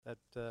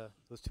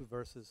those two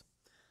verses.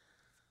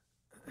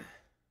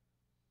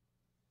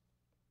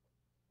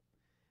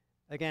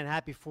 Again,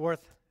 happy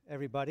 4th,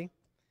 everybody.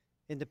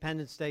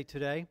 Independence Day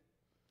today.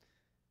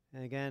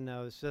 And again,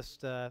 I was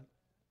just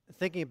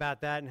thinking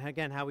about that, and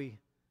again, how we,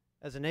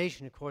 as a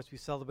nation, of course, we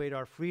celebrate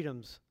our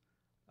freedoms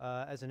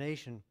as a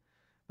nation.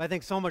 But I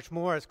think so much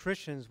more as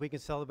Christians, we can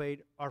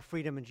celebrate our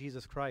freedom in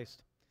Jesus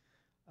Christ.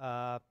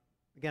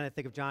 Again, I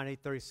think of John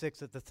 8:36,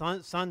 that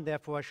the Son,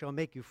 therefore, shall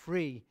make you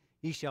free.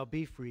 Ye shall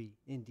be free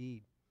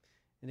indeed.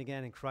 And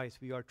again, in Christ,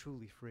 we are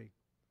truly free.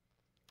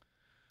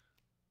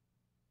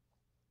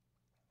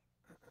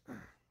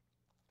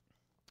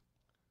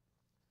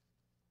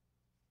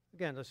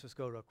 Again, let's just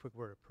go to a quick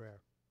word of prayer.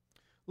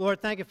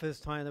 Lord, thank you for this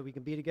time that we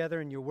can be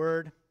together in your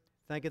word.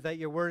 Thank you that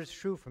your word is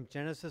true from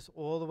Genesis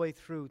all the way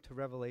through to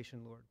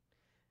Revelation, Lord.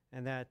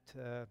 And that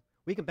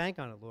we can bank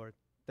on it, Lord,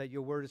 that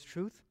your word is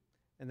truth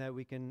and that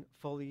we can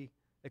fully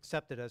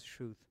accept it as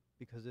truth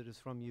because it is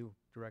from you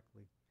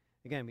directly.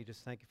 Again, we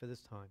just thank you for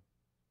this time.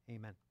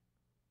 Amen.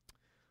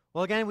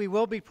 Well, again, we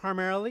will be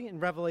primarily in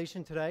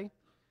Revelation today.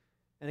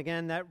 And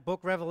again, that book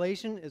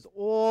Revelation is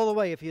all the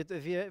way. If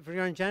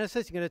you're in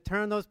Genesis, you're going to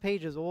turn those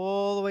pages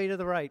all the way to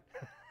the right.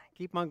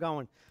 Keep on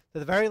going to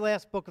the very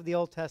last book of the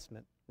Old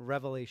Testament,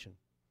 Revelation.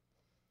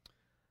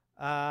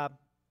 And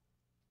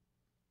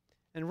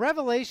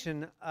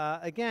Revelation,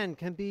 again,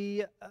 can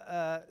be,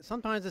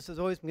 sometimes this has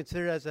always been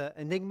considered as an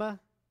enigma,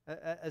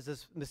 as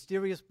this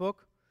mysterious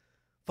book,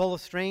 full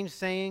of strange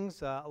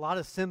sayings, a lot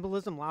of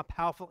symbolism, a lot of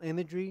powerful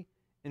imagery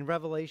in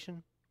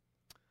Revelation.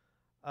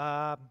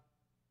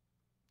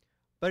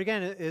 But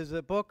again, it is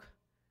a book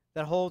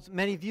that holds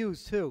many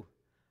views, too,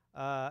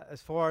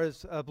 as far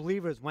as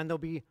believers, when they'll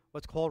be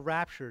what's called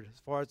raptured, as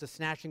far as the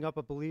snatching up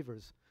of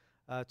believers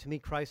to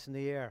meet Christ in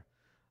the air.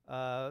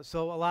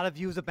 So a lot of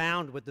views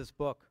abound with this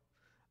book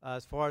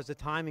as far as the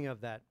timing of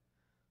that.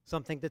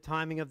 Some think the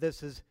timing of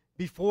this is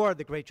before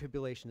the Great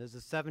Tribulation. There's a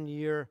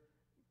 7-year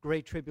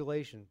Great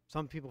Tribulation.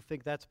 Some people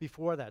think that's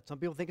before that. Some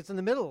people think it's in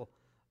the middle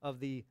of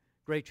the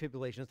Great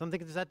Tribulation. Some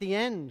think it's at the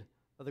end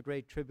of the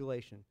Great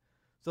Tribulation.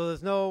 So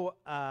there's no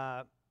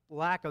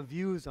lack of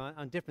views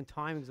on different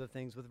timings of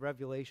things with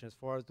Revelation as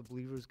far as the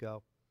believers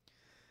go.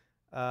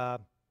 But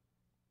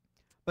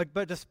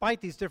despite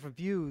these different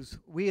views,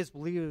 we as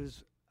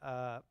believers,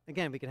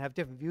 again, we can have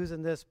different views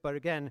in this, but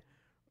again,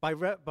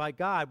 by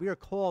God, we are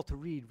called to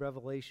read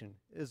Revelation.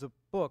 It is a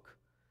book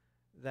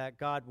that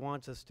God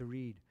wants us to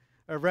read.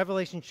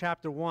 Revelation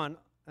chapter 1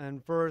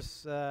 and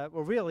verse,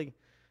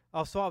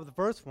 I'll start with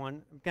verse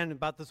 1, again,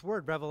 about this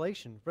word,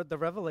 revelation, the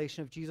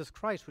revelation of Jesus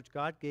Christ, which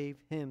God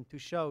gave him to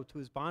show to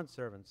his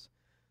bondservants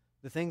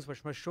the things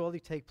which must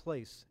surely take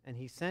place. And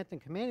he sent and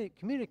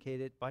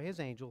communicated by his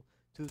angel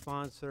to his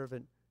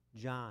bondservant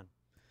John.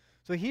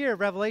 So here,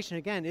 revelation,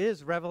 again,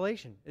 is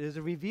revelation. It is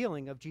a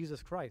revealing of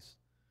Jesus Christ.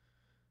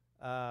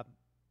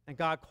 And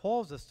God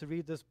calls us to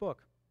read this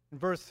book. In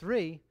verse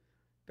 3,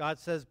 God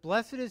says,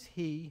 "Blessed is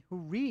he who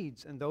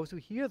reads and those who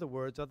hear the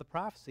words of the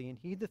prophecy and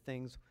heed the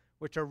things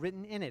which are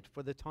written in it,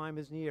 for the time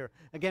is near."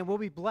 Again, we'll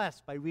be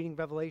blessed by reading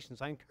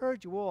Revelations. I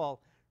encourage you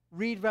all,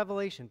 read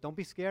Revelation. Don't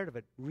be scared of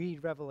it.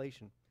 Read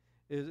Revelation.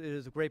 It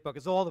is a great book.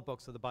 As all the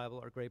books of the Bible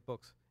are great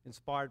books,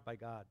 inspired by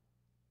God.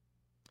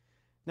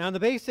 Now, in the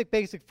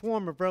basic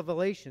form of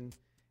Revelation,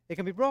 it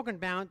can be broken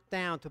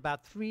down to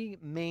about 3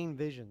 main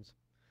visions.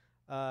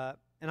 And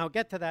I'll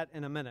get to that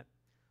in a minute.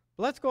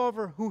 But let's go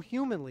over who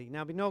humanly.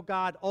 Now, we know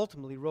God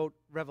ultimately wrote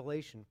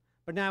Revelation.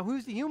 But now,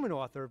 who's the human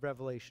author of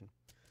Revelation?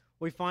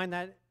 We find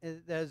that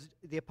as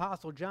the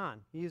Apostle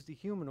John. He is the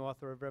human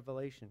author of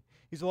Revelation.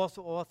 He's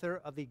also author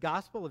of the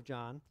Gospel of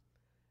John,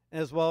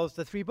 as well as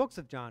the 3 books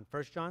of John,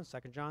 1 John,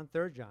 2 John,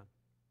 3 John.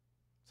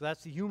 So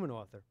that's the human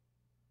author.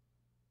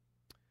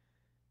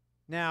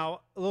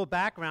 Now, a little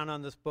background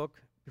on this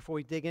book before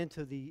we dig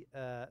into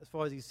as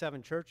far as these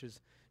 7 churches.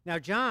 Now,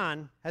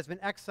 John has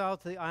been exiled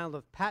to the island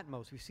of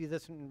Patmos. We see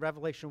this in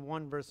Revelation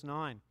 1, verse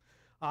 9.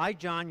 "I,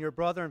 John, your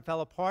brother and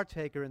fellow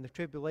partaker in the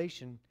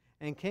tribulation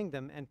and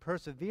kingdom and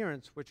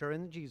perseverance which are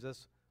in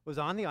Jesus, was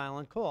on the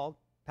island called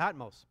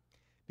Patmos,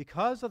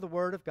 because of the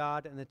word of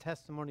God and the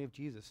testimony of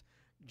Jesus."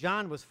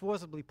 John was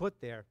forcibly put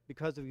there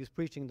because he was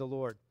preaching the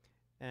Lord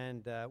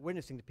and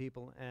witnessing to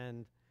people,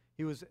 and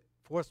he was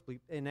forcibly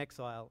in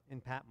exile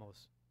in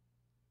Patmos.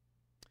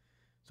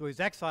 So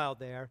he's exiled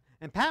there.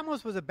 And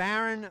Patmos was a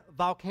barren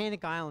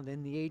volcanic island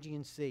in the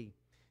Aegean Sea.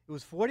 It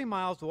was 40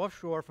 miles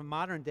offshore from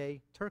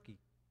modern-day Turkey.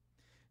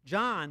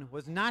 John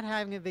was not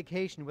having a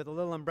vacation with a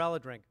little umbrella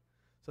drink.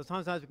 So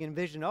sometimes we can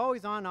envision, oh,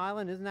 he's on an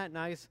island, isn't that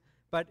nice?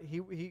 But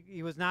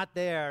he was not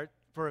there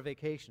for a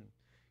vacation.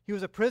 He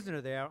was a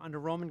prisoner there under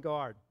Roman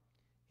guard.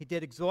 He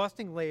did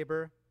exhausting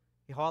labor.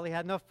 He hardly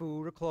had enough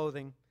food or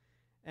clothing.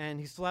 And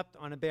he slept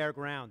on a bare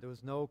ground. There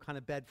was no kind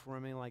of bed for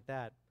him, anything like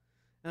that.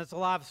 And it's a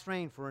lot of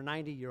strain for a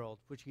 90-year-old,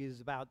 which he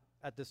is about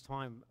at this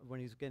time when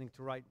he's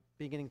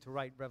beginning to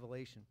write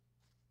Revelation.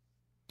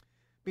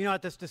 But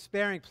at this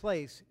despairing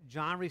place,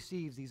 John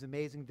receives these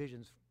amazing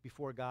visions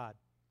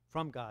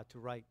from God to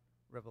write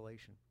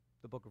Revelation,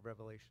 the book of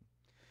Revelation.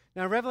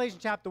 Now, in Revelation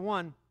chapter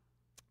 1,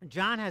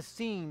 John has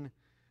seen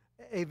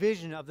a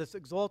vision of the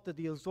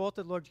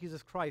exalted Lord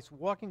Jesus Christ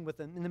walking with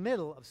him in the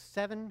middle of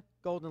 7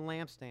 golden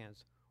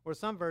lampstands, or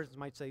some versions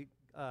might say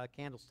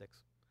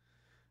candlesticks,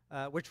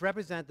 which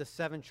represent the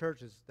 7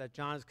 churches that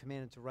John is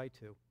commanded to write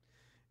to.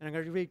 And I'm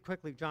going to read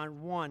quickly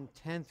John 1,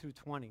 10 through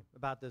 20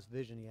 about this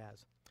vision he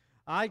has.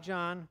 I,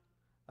 John,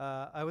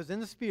 I was in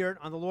the Spirit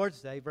on the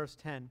Lord's day, verse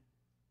 10,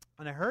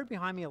 and I heard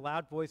behind me a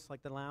loud voice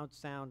like the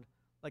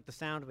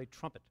sound of a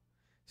trumpet,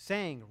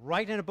 saying,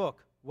 "Write in a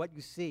book what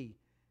you see,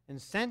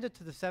 and send it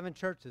to the 7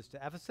 churches,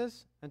 to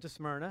Ephesus, and to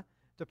Smyrna,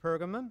 to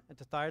Pergamum, and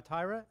to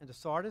Thyatira, and to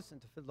Sardis,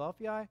 and to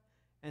Philadelphia,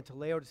 and to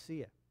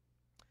Laodicea."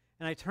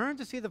 And I turned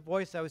to see the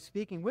voice that was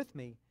speaking with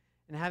me,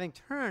 and having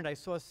turned, I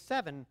saw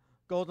 7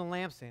 golden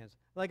lampstands.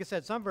 Like I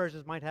said, some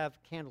versions might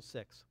have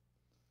candlesticks.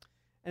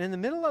 And in the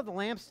middle of the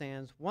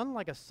lampstands, one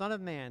like a son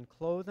of man,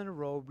 clothed in a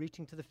robe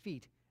reaching to the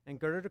feet, and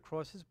girded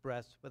across his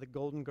breast with a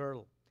golden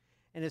girdle.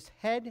 And his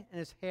head and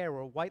his hair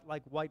were white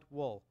like white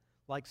wool,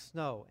 like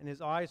snow, and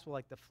his eyes were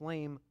like the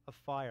flame of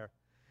fire.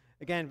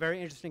 Again,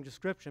 very interesting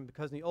description,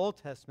 because in the Old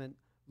Testament,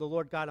 the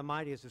Lord God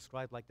Almighty is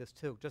described like this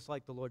too, just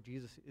like the Lord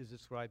Jesus is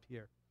described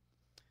here.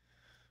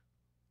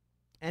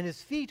 And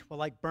his feet were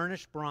like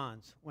burnished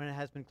bronze, when it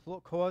has been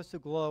caused to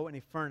glow in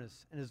a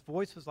furnace, and his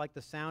voice was like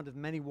the sound of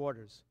many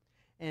waters.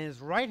 And in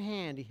his right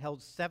hand he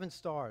held 7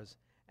 stars,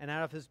 and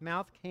out of his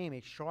mouth came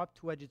a sharp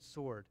 2-edged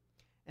sword,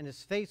 and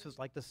his face was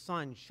like the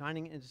sun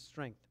shining in his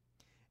strength.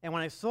 And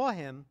when I saw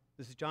him,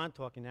 this is John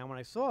talking now, when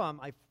I saw him,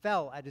 I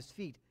fell at his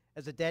feet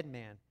as a dead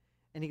man.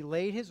 And he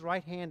laid his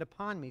right hand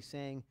upon me,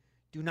 saying,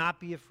 "Do not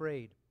be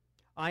afraid.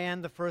 I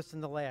am the first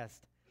and the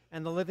last,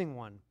 and the living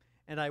one.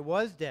 And I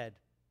was dead,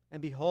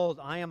 and behold,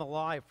 I am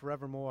alive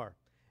forevermore.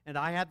 And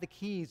I have the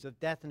keys of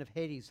death and of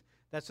Hades."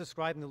 That's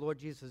describing the Lord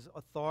Jesus'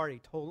 authority,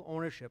 total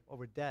ownership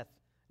over death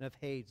and of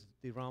Hades,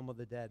 the realm of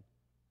the dead.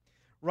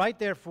 "Write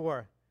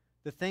therefore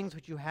the things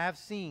which you have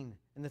seen,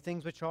 and the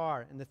things which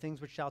are, and the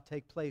things which shall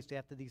take place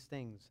after these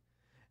things.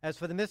 As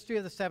for the mystery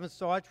of the 7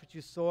 stars which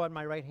you saw in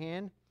my right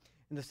hand,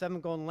 and the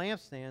 7 golden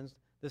lampstands,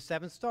 the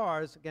 7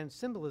 stars," again,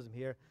 symbolism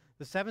here,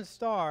 the 7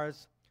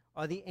 stars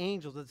are the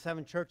angels of the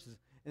 7 churches.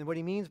 And what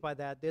he means by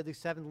that, they're the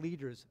 7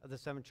 leaders of the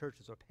 7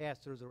 churches, or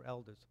pastors or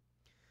elders.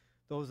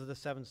 Those are the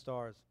 7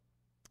 stars.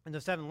 And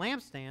the 7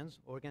 lampstands,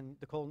 or again,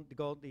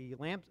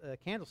 the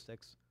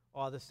candlesticks,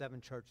 are the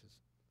 7 churches.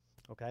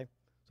 Okay?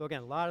 So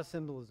again, a lot of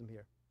symbolism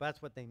here, but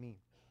that's what they mean.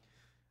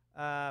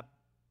 Now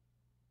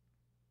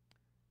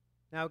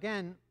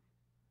again,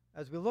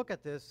 as we look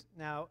at this,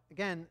 now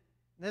again,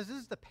 this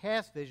is the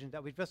past vision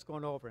that we've just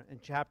gone over in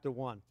chapter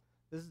 1.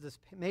 This is this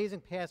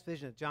amazing past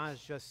vision that John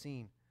has just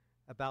seen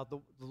about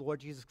the Lord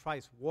Jesus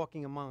Christ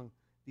walking among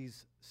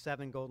these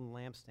 7 golden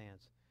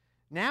lampstands.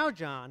 Now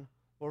John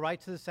will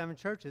write to the 7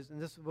 churches,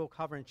 and this we'll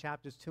cover in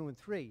chapters 2 and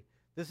 3.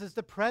 This is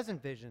the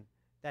present vision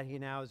that he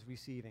now is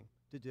receiving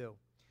to do.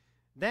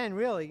 Then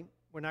really,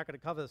 we're not going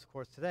to cover this, of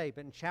course, today,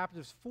 but in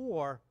chapters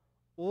 4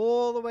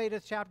 all the way to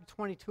chapter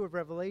 22 of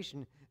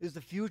Revelation is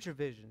the future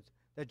visions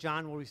that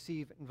John will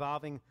receive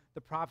involving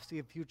the prophecy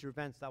of future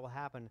events that will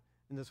happen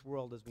in this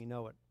world as we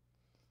know it.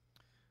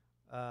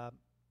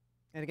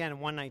 And again, in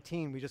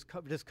 119, we just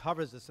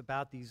covers this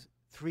about these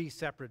 3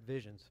 separate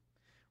visions.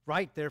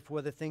 "Write,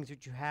 therefore, the things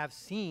which you have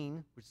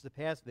seen," which is the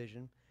past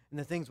vision, "and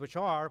the things which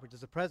are," which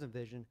is the present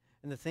vision,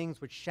 "and the things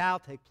which shall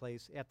take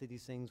place after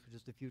these things," which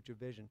is the future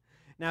vision.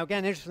 Now,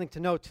 again, interesting to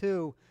note,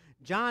 too,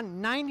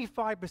 John,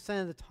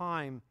 95% of the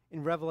time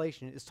in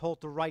Revelation, is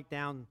told to write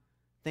down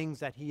things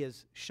that he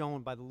is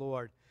shown by the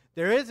Lord.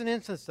 There is an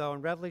instance, though,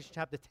 in Revelation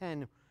chapter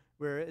 10,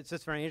 where it's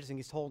just very interesting.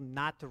 He's told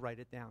not to write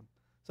it down.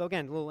 So,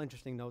 again, a little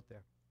interesting note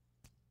there.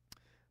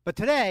 But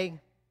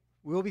today,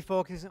 we will be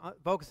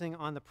focusing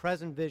on the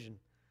present vision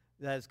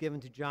that is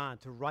given to John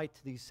to write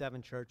to these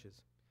 7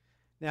 churches.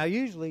 Now,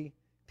 usually,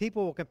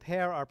 people will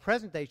compare our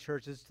present-day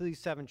churches to these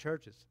 7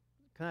 churches.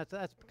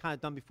 That's kind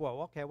of done before.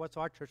 Well, okay, what's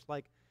our church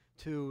like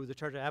to the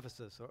church of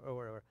Ephesus or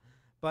whatever?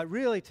 But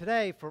really,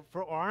 today,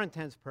 for our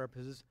intents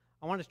purposes,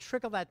 I want to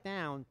trickle that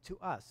down to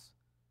us,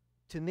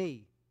 to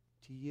me,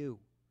 to you.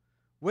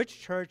 Which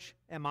church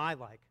am I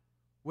like?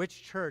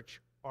 Which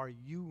church are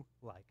you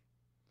like?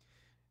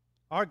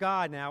 Our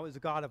God now is a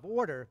God of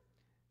order.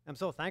 I'm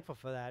so thankful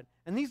for that.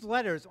 And these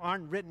letters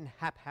aren't written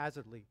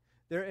haphazardly.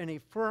 They're in a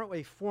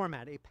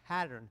format, a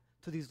pattern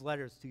to these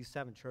letters to these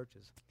 7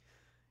 churches.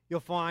 You'll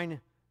find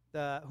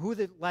who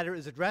the letter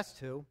is addressed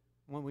to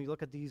when we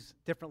look at these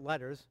different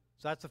letters.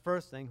 So that's the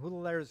first thing, who the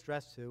letter is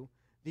addressed to.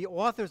 The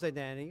author's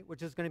identity,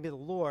 which is going to be the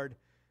Lord,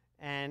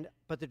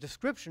 but the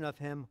description of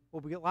him, a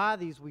lot of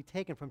these will be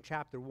taken from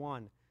chapter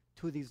 1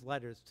 to these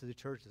letters to the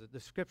churches, a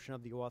description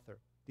of the author,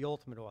 the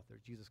ultimate author,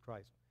 Jesus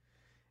Christ.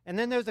 And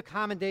then there's a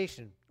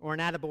commendation or an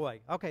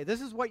attaboy. Okay,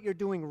 this is what you're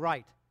doing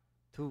right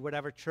to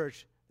whatever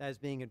church that is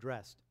being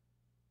addressed.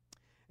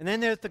 And then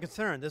there's the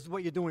concern. This is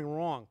what you're doing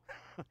wrong.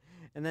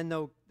 And then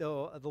the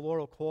Lord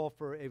will call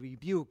for a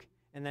rebuke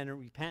and then a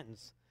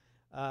repentance.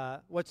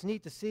 What's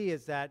neat to see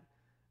is that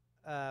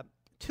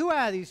 2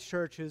 out of these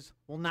churches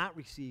will not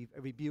receive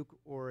a rebuke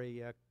or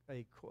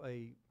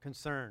a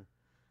concern.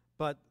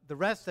 But the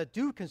rest that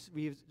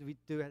we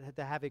do have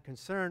to have a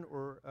concern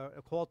or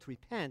a call to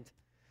repent,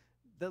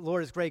 the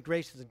Lord is great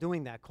gracious in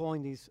doing that,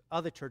 calling these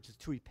other churches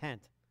to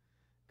repent.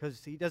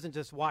 Because he doesn't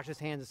just wash his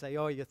hands and say,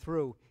 oh, you're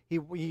through. He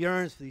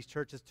yearns for these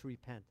churches to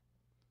repent,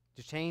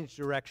 to change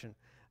direction.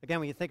 Again,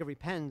 when you think of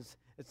repentance,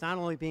 it's not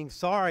only being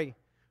sorry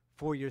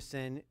for your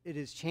sin, it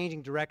is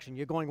changing direction.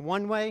 You're going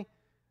one way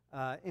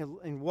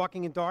and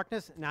walking in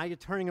darkness, now you're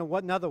turning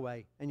another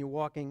way, and you're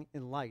walking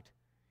in light.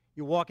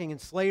 You're walking in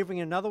slavery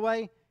in another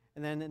way,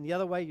 and then in the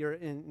other way, you're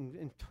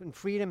in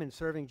freedom and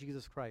serving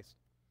Jesus Christ.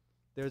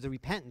 There's a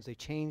repentance, a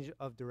change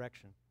of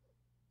direction.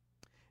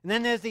 And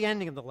then there's the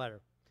ending of the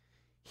letter.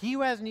 He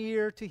who has an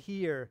ear to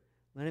hear,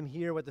 let him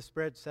hear what the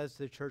Spirit says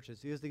to the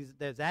churches.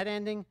 There's that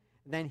ending,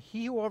 and then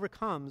he who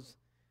overcomes,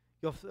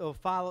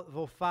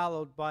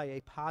 followed by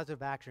a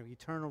positive action,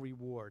 eternal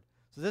reward.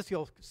 So this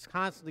you'll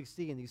constantly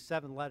see in these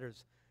 7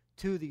 letters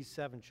to these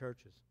 7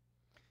 churches.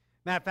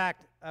 Matter of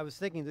fact, I was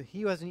thinking that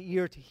he who has an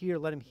ear to hear,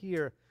 let him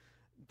hear.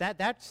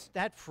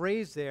 That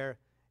phrase there,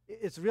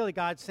 it's really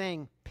God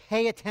saying,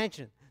 pay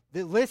attention,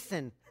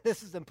 listen.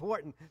 This is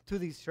important to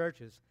these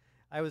churches.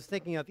 I was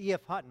thinking of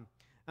E.F. Hutton.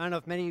 I don't know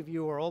if many of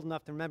you are old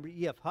enough to remember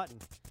E.F. Hutton.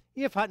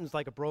 E.F. Hutton's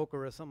like a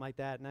broker or something like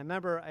that. And I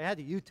remember I had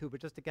to YouTube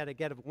it just to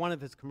get one of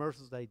his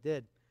commercials that he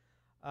did.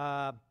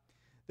 There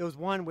was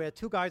one where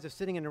 2 guys are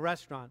sitting in a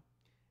restaurant,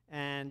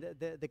 and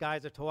the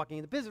guys are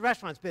talking. The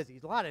restaurant's busy.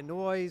 There's a lot of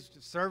noise,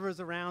 servers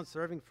around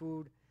serving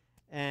food.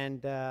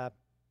 And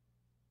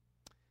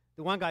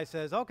the one guy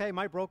says, okay,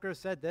 my broker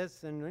said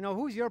this, and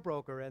who's your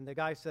broker? And the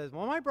guy says,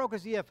 well, my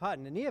broker's E.F.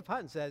 Hutton. And E.F.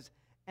 Hutton says,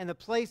 and the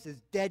place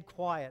is dead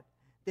quiet.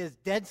 There's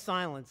dead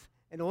silence.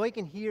 And all you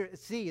can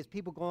see is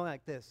people going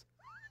like this.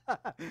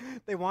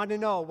 They wanted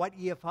to know what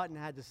E.F. Hutton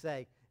had to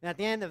say. And at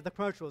the end of the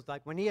commercial, it's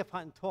like when E.F.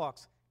 Hutton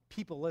talks,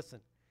 people listen.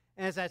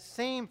 And it's that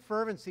same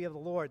fervency of the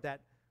Lord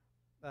that,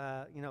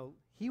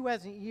 he who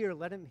has an ear,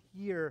 let him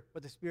hear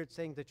what the Spirit's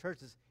saying to the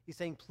churches. He's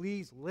saying,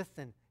 please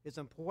listen. It's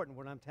important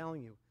what I'm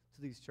telling you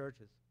to these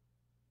churches.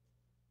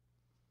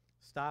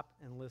 Stop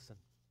and listen.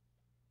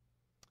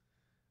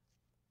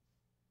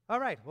 All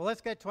right, well, let's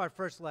get to our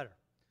first letter.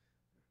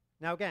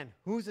 Now again,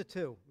 who's it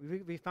to?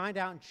 We find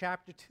out in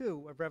chapter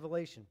 2 of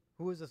Revelation.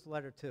 Who is this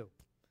letter to?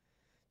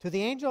 To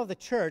the angel of the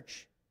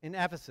church in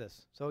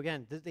Ephesus. So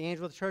again, the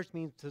angel of the church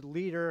means to the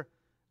leader,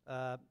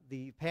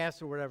 the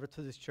pastor, or whatever,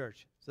 to this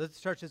church. So this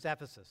church is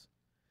Ephesus.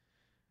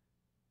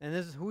 And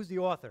who's the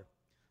author?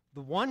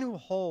 The one who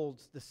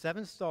holds the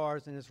 7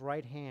 stars in his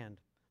right hand,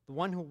 the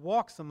one who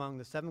walks among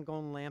the 7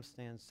 golden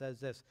lampstands,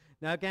 says this.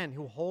 Now again,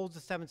 who holds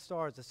the 7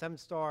 stars? The 7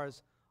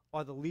 stars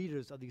are the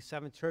leaders of these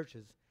 7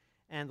 churches.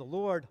 And the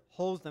Lord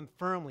holds them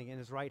firmly in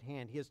his right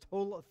hand. He has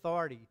total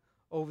authority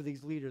over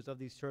these leaders of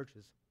these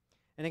churches.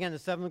 And again, the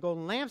 7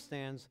 golden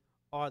lampstands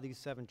are these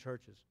 7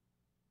 churches.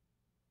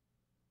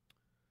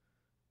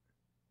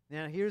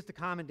 Now, here's the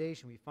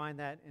commendation. We find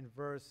that in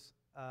verse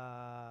 2.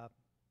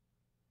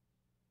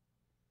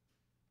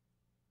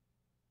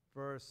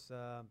 We're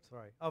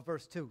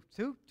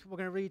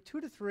going to read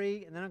 2 to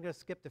 3, and then I'm going to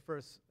skip to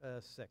verse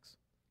 6.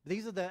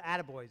 These are the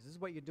attaboys. This is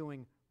what you're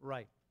doing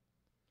right.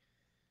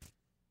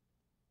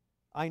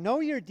 I know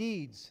your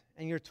deeds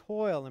and your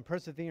toil and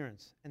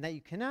perseverance, and that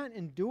you cannot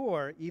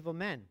endure evil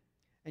men.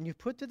 And you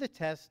put to the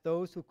test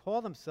those who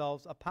call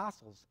themselves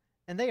apostles,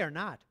 and they are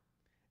not.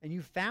 And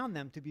you found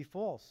them to be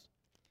false.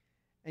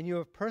 And you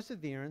have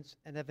perseverance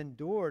and have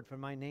endured for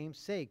my name's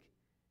sake,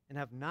 and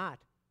have not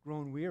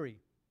grown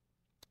weary.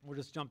 We'll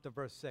just jump to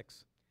verse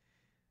 6.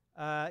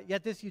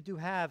 Yet this you do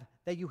have,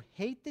 that you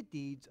hate the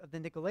deeds of the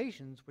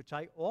Nicolaitans, which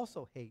I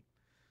also hate.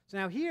 So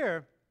now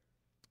here,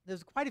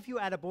 there's quite a few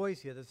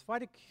attaboys here. There's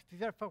quite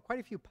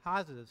a few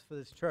positives for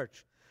this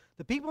church.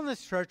 The people in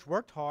this church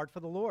worked hard for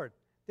the Lord.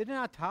 They did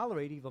not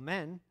tolerate evil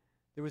men.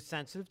 They were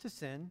sensitive to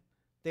sin.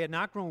 They had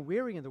not grown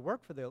weary in the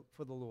work for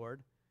the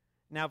Lord.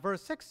 Now,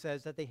 verse 6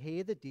 says that they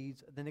hated the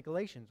deeds of the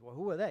Nicolaitans. Well,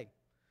 who are they?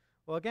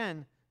 Well,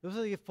 again, those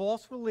are the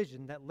false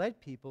religion that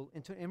led people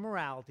into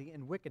immorality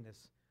and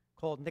wickedness,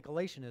 called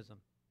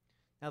Nicolaitanism.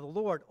 Now, the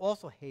Lord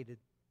also hated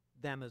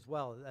them as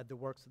well, the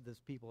works of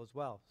this people as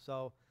well.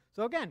 So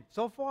again,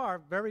 so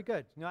far, very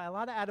good. A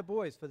lot of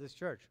attaboys for this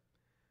church.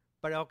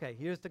 But okay,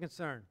 here's the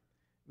concern.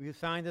 We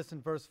find this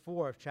in verse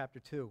 4 of chapter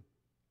 2.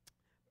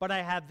 But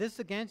I have this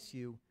against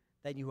you,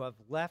 that you have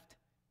left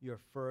your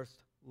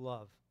first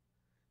love.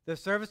 Their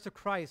service to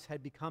Christ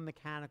had become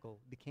mechanical,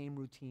 became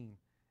routine.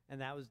 And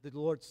that was, the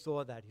Lord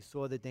saw that. He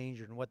saw the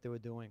danger in what they were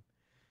doing.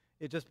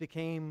 It just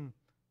became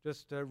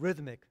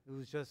rhythmic. It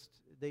was just,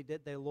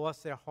 they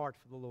lost their heart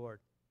for the Lord.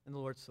 And the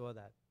Lord saw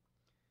that.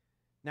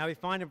 Now we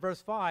find in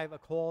verse 5 a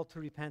call to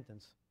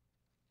repentance.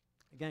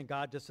 Again,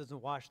 God just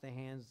doesn't wash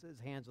his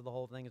hands of the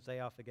whole thing and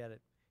say, oh, forget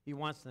it. He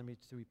wants them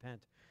to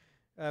repent.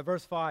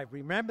 Verse 5,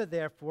 remember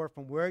therefore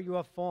from where you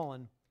have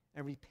fallen,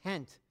 and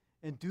repent,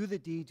 and do the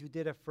deeds you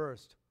did at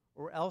first,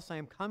 or else I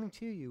am coming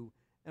to you,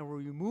 and will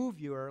remove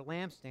your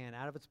lampstand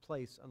out of its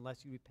place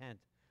unless you repent.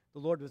 The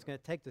Lord was going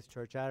to take this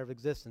church out of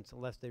existence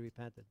unless they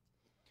repented.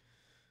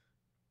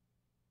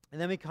 And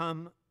then we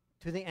come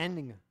to the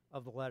ending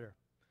of the letter.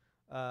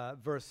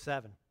 verse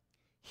 7.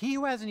 He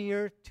who has an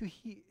ear,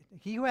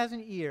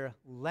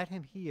 let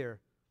him hear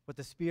what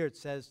the Spirit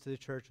says to the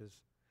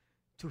churches.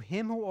 To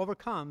him who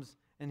overcomes,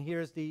 and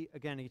here's the,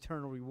 again,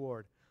 eternal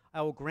reward,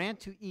 I will grant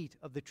to eat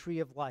of the tree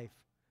of life,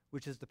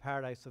 which is the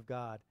paradise of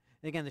God.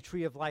 And again, the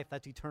tree of life,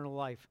 that's eternal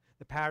life.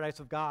 The paradise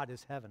of God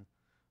is heaven.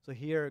 So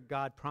here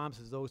God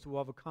promises those who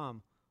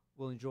overcome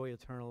will enjoy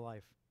eternal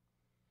life.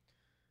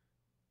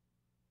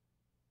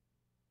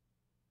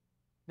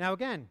 Now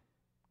again,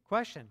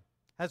 question.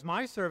 Has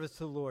my service to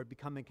the Lord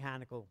become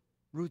mechanical,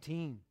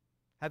 routine?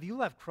 Have you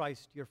left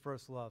Christ your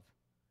first love?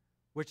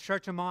 Which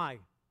church am I?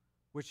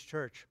 Which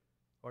church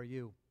are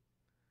you?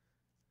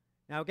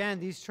 Now again,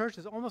 these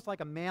churches, almost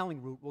like a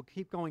mailing route, will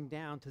keep going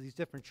down to these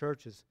different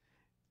churches.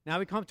 Now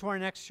we come to our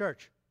next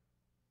church,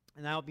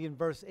 and that will be in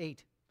verse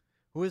 8.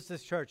 Who is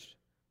this church?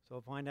 So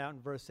we'll find out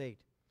in verse 8.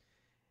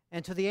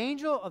 And to the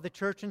angel of the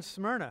church in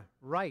Smyrna,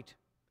 write.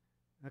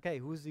 Okay,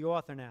 who's the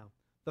author now?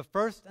 The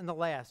first and the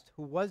last,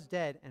 who was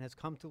dead and has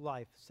come to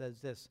life, says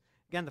this.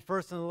 Again, the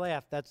first and the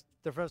last,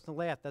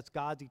 that's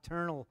God's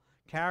eternal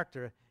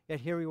character.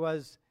 Yet here he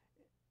was,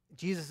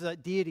 Jesus is a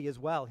deity as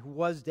well, who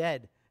was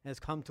dead and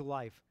has come to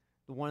life.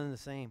 The one and the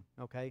same,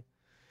 okay?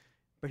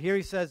 But here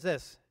he says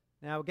this.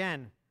 Now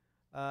again,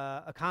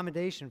 a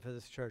commendation for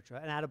this church,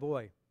 an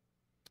attaboy.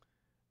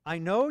 I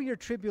know your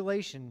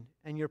tribulation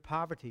and your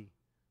poverty,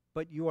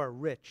 but you are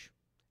rich,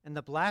 and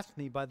the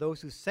blasphemy by those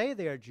who say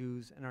they are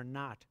Jews and are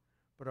not,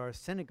 but are a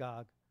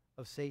synagogue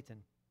of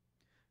Satan.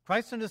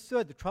 Christ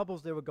understood the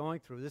troubles they were going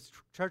through. The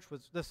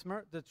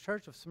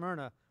church of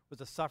Smyrna was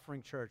a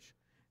suffering church.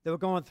 They were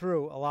going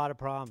through a lot of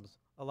problems,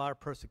 a lot of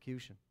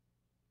persecution.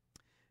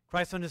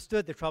 Christ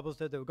understood the troubles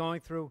that they were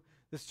going through.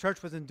 This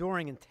church was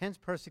enduring intense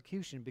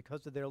persecution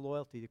because of their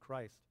loyalty to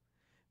Christ.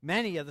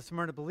 Many of the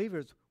Smyrna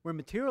believers were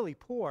materially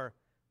poor,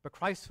 but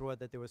Christ saw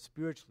that they were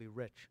spiritually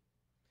rich.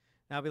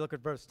 Now we look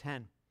at verse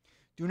 10.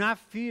 Do not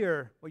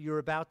fear what you are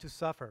about to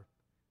suffer.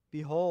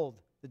 Behold,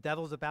 the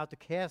devil is about to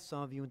cast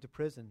some of you into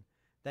prison,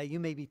 that you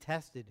may be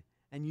tested,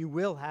 and you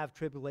will have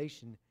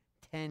tribulation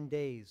 10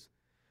 days.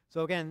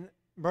 So again,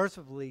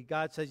 mercifully,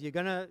 God says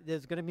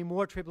there's going to be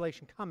more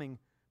tribulation coming,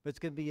 but it's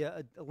going to be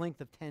a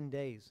length of 10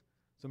 days.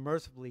 So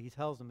mercifully, he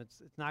tells them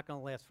it's not going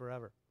to last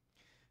forever.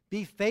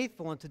 Be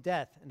faithful unto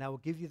death, and I will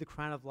give you the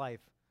crown of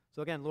life.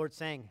 So again, Lord's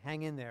saying,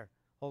 hang in there.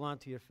 Hold on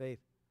to your faith.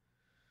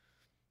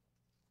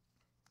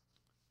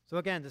 So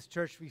again, this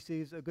church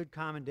receives a good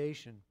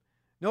commendation.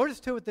 Notice,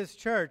 too, with this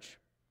church,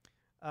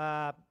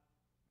 that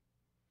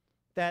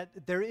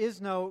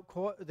there's no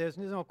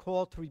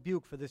call to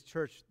rebuke for this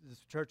church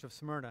of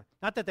Smyrna.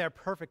 Not that they're a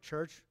perfect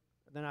church.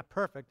 They're not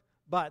perfect,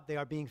 but they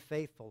are being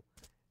faithful,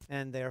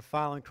 and they are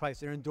following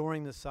Christ. They're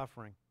enduring the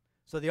suffering.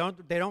 So they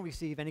don't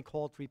receive any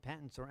call to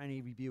repentance or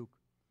any rebuke.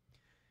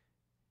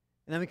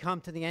 And then we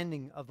come to the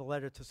ending of the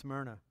letter to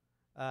Smyrna,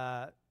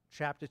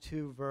 chapter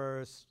 2,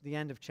 verse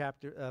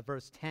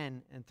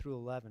 10 and through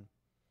 11.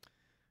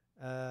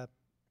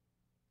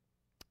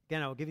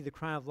 Again, I will give you the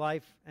crown of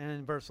life. And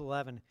in verse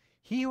 11,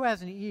 he who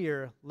has an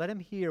ear, let him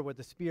hear what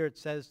the Spirit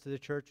says to the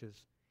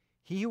churches.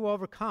 He who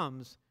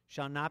overcomes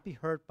shall not be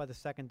hurt by the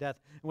second death.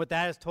 And what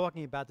that is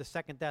talking about, the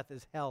second death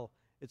is hell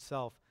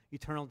itself,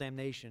 eternal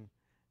damnation.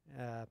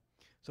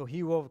 So he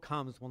who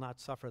overcomes will not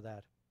suffer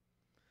that.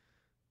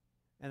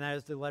 And that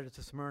is the letter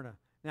to Smyrna.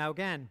 Now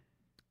again,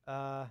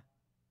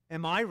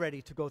 am I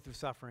ready to go through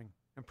suffering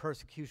and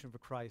persecution for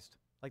Christ,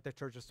 like the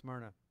church of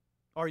Smyrna?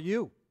 Are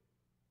you?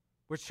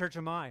 Which church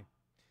am I?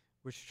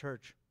 Which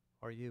church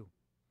are you?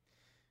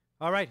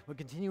 All right, we're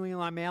continuing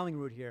on our mailing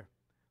route here.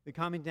 We're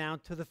coming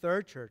down to the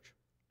third church.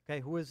 Okay,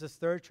 who is this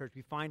third church?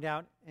 We find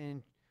out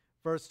in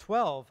verse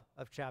 12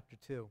 of chapter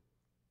 2.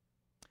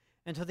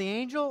 And to the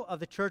angel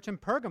of the church in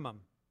Pergamum,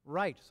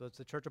 right, so it's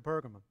the church of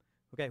Pergamum.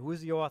 Okay, who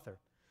is the author?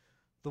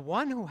 The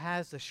one who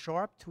has the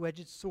sharp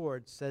two-edged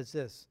sword says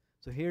this.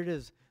 So here it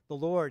is, the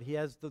Lord, he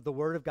has the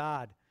word of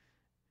God.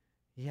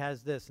 He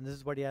has this, and this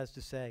is what he has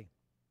to say.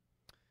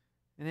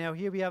 And now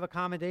here we have a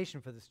commendation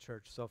for this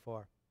church so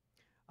far.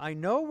 I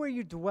know where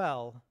you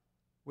dwell,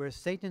 where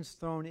Satan's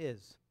throne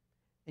is,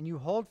 and you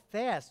hold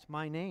fast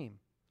my name.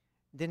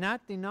 Did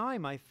not deny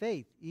my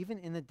faith, even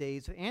in the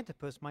days of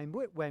Antipas, my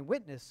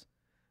witness,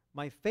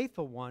 my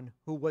faithful one,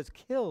 who was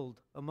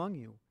killed among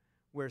you,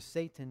 where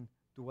Satan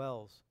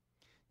dwells.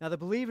 Now the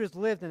believers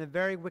lived in a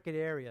very wicked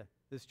area,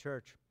 this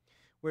church.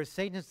 Where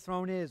Satan's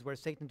throne is, where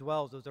Satan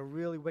dwells, it was a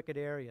really wicked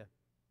area.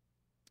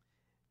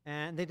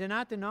 And they did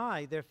not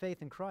deny their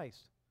faith in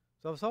Christ.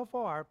 So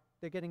far,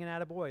 they're getting an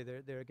attaboy.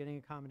 They're getting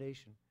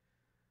accommodation.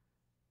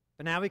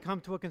 But now we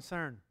come to a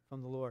concern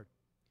from the Lord.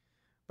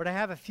 But I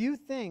have a few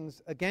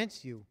things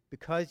against you,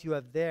 because you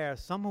have there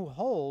some who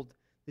hold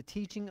the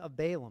teaching of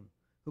Balaam,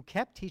 who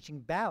kept teaching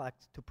Balak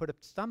to put a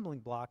stumbling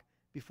block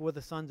before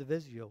the sons of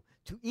Israel,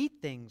 to eat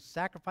things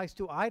sacrificed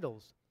to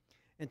idols,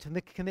 and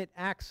to commit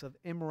acts of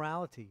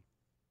immorality.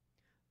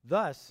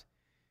 Thus,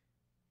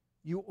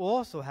 you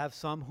also have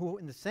some who,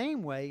 in the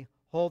same way,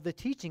 hold the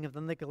teaching of the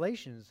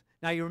Nicolaitans.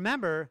 Now, you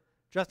remember,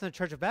 just in the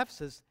church of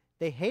Ephesus,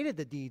 they hated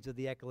the deeds of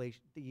the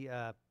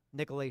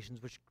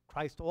Nicolaitans, which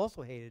Christ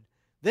also hated.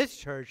 This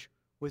church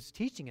was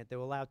teaching it. They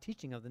were allowed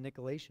teaching of the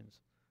Nicolaitans.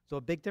 So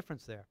a big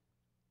difference there.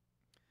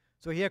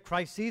 So here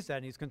Christ sees that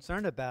and he's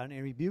concerned about it and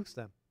he rebukes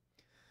them.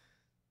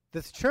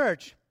 This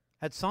church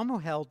had some who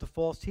held to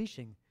false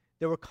teaching.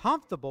 They were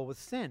comfortable with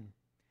sin.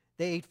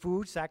 They ate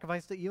food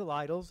sacrificed to evil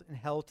idols and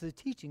held to the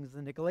teachings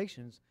of the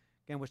Nicolaitans,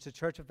 again, which the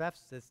church of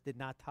Ephesus did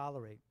not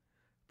tolerate.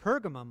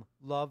 Pergamum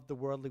loved the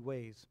worldly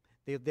ways.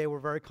 They were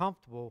very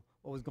comfortable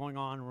what was going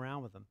on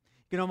around with them.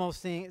 You can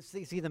almost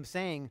see them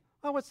saying,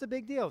 oh, what's the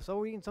big deal? So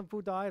we're eating some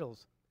food to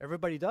idols.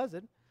 Everybody does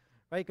it,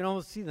 right? You can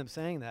almost see them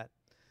saying that.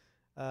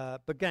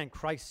 But again,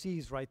 Christ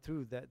sees right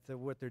through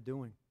what they're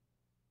doing.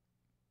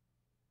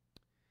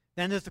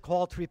 Then there's the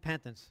call to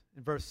repentance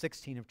in verse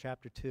 16 of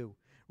chapter 2.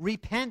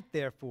 Repent,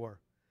 therefore,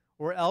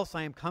 or else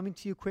I am coming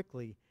to you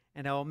quickly,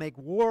 and I will make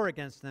war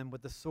against them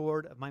with the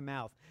sword of my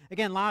mouth.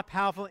 Again, a lot of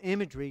powerful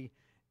imagery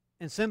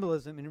and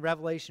symbolism in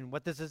Revelation.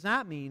 What this does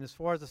not mean, as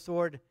far as the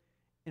sword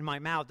in my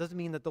mouth, doesn't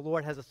mean that the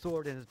Lord has a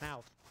sword in his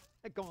mouth,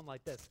 going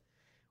like this.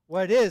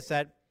 What it is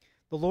that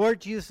the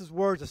Lord Jesus'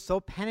 words are so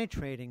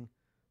penetrating,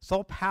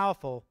 so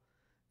powerful,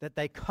 that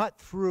they cut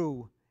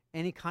through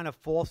any kind of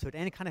falsehood,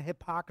 any kind of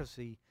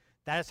hypocrisy.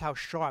 That is how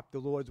sharp the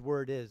Lord's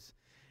word is.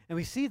 And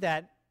we see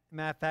that,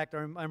 matter of fact,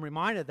 I'm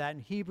reminded of that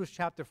in Hebrews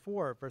chapter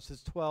 4,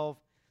 verses 12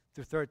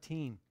 through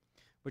 13,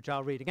 which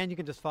I'll read. Again, you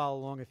can just follow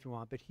along if you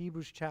want, but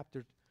Hebrews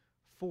chapter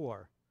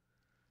 4,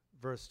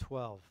 verse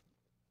 12.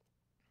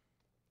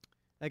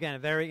 Again, a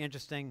very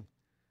interesting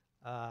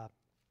verse,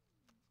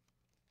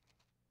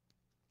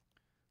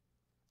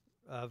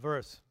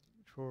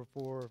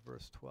 4,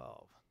 verse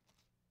 12.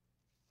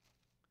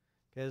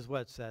 Okay, this is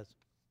what it says.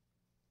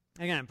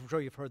 Again, I'm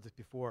sure you've heard this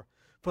before.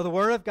 For the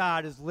word of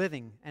God is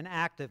living and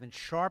active and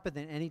sharper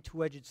than any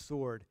two-edged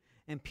sword,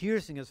 and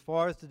piercing as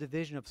far as the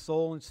division of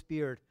soul and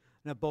spirit,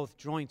 and of both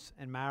joints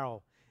and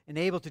marrow, and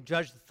able to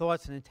judge the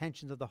thoughts and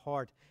intentions of the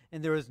heart.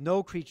 And there is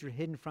no creature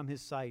hidden from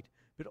his sight,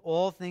 but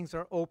all things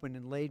are open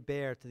and laid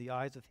bare to the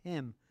eyes of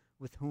him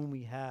with whom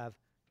we have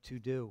to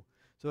do.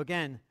 So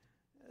again,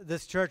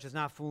 this church is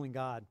not fooling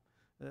God.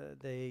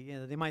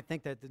 They might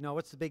think that,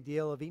 what's the big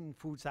deal of eating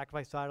food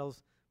sacrificed to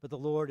idols? But the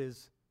Lord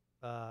is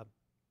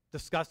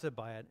disgusted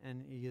by it,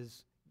 and he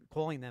is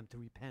calling them to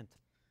repent.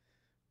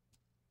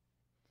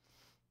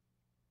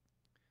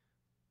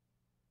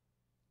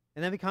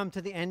 And then we come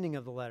to the ending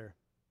of the letter,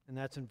 and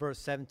that's in verse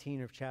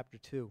 17 of chapter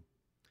 2.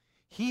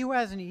 He who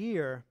has an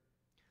ear,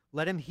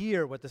 let him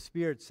hear what the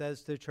Spirit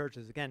says to the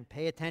churches. Again,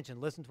 pay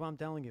attention. Listen to what I'm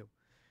telling you.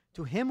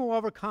 To him who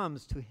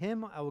overcomes, to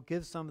him I will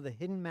give some of the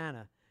hidden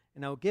manna,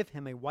 and I will give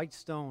him a white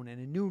stone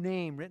and a new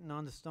name written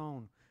on the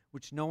stone,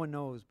 which no one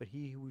knows but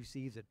he who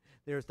receives it.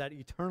 There's that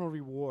eternal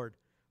reward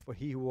for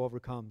he who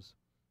overcomes.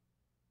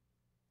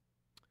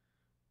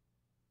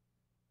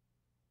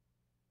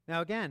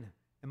 Now again,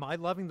 am I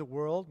loving the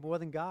world more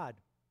than God?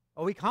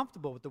 Are we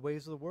comfortable with the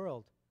ways of the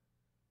world?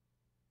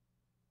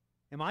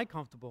 Am I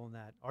comfortable in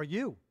that? Are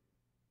you?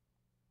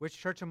 Which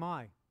church am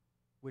I?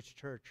 Which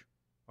church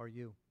are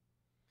you?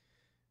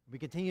 We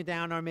continue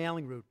down our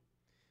mailing route.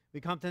 We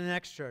come to the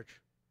next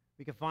church.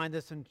 We can find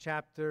this in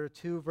chapter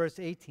 2, verse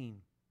 18.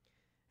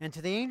 And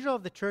to the angel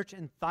of the church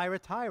in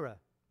Thyatira,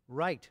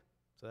 write.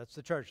 So that's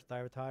the church,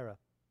 Thyatira.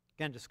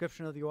 Again,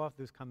 description of the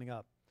author is coming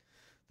up.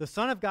 The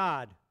Son of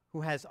God,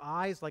 who has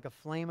eyes like a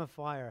flame of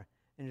fire,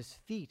 and his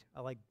feet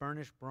are like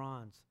burnished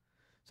bronze.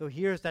 So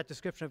here's that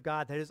description of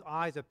God, that his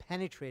eyes are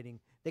penetrating.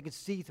 They can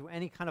see through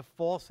any kind of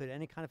falsehood,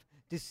 any kind of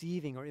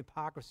deceiving or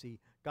hypocrisy.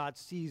 God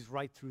sees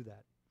right through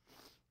that.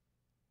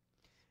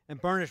 And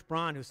burnished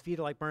bronze, whose feet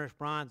are like burnished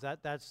bronze,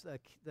 that's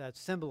that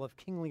symbol of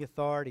kingly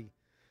authority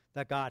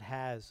that God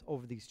has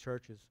over these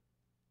churches.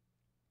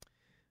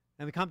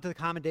 And we come to the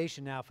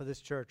commendation now for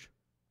this church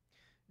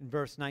in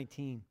verse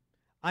 19.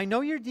 I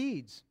know your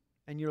deeds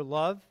and your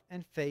love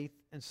and faith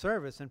and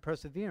service and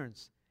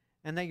perseverance,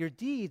 and that your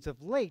deeds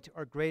of late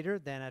are greater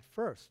than at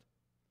first.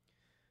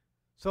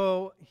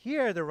 So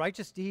here, the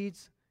righteous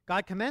deeds,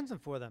 God commends them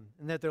for them,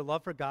 and that their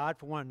love for God,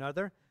 for one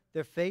another,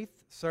 their faith,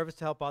 service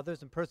to help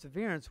others, and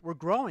perseverance were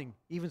growing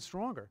even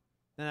stronger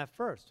than at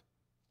first.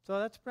 So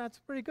that's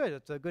pretty good.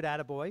 It's a good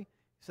attaboy. He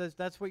says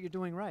that's what you're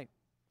doing right.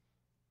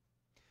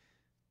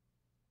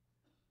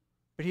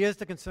 But here's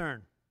the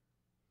concern.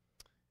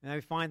 And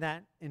we find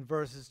that in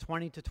verses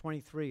 20 to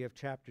 23 of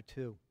chapter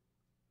 2.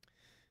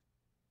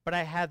 But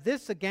I have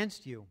this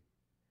against you,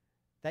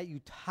 that you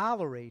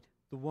tolerate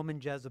the woman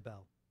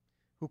Jezebel,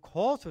 who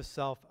calls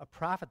herself a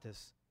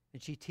prophetess,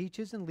 and she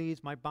teaches and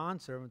leads my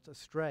bondservants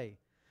astray,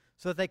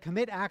 so that they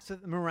commit acts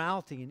of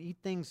immorality and eat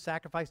things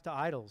sacrificed to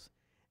idols.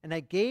 And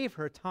I gave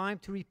her time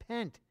to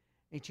repent,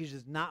 and she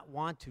does not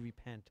want to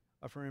repent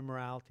of her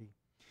immorality.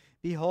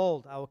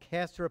 Behold, I will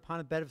cast her upon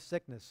a bed of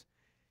sickness,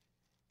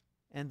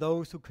 and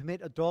those who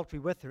commit adultery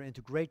with her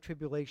into great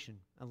tribulation,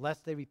 unless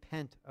they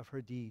repent of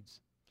her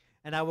deeds.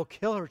 And I will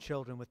kill her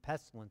children with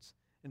pestilence,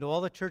 and all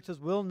the churches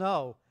will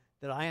know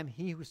that I am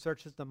he who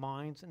searches the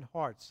minds and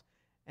hearts,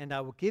 and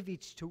I will give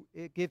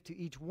to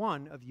each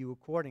one of you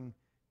according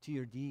to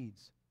your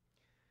deeds.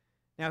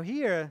 Now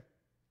here,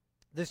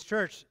 this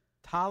church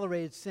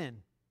tolerated sin.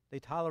 They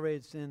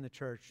tolerated sin in the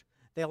church.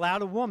 They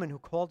allowed a woman who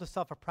called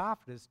herself a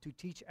prophetess to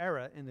teach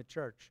error in the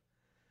church.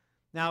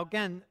 Now,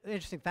 again,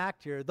 interesting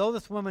fact here, though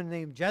this woman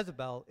named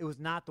Jezebel, it was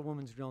not the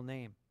woman's real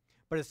name,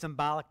 but a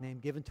symbolic name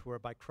given to her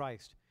by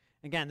Christ.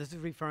 Again, this is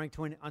referring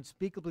to an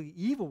unspeakably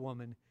evil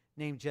woman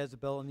named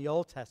Jezebel in the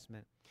Old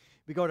Testament.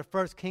 We go to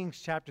 1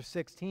 Kings chapter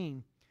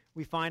 16,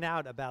 we find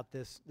out about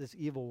this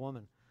evil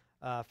woman.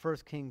 1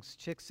 Kings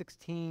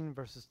 16,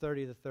 verses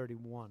 30 to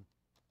 31.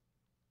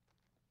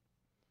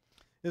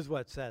 This is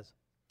what it says.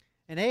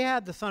 And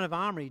Ahab the son of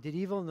Omri did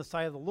evil in the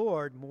sight of the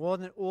Lord more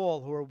than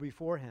all who were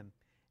before him.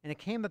 And it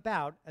came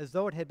about, as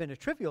though it had been a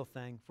trivial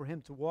thing for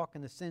him to walk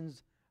in the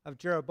sins of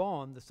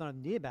Jeroboam the son of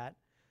Nebat,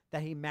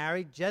 that he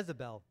married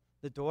Jezebel,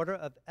 the daughter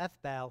of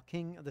Ethbaal,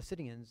 king of the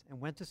Sidonians, and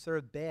went to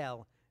serve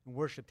Baal and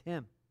worshipped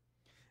him.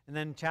 And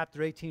then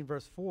chapter 18,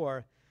 verse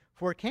 4,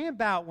 for it came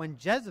about when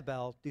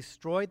Jezebel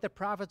destroyed the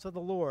prophets of the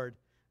Lord,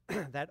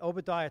 that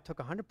Obadiah took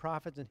 100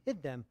 prophets and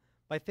hid them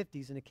by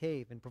 50s in a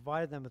cave and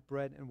provided them with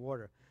bread and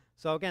water.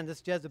 So again,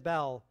 this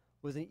Jezebel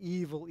was an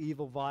evil,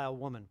 evil, vile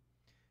woman.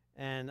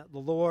 And the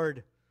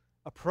Lord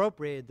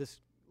appropriated this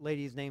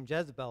lady's name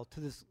Jezebel to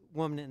this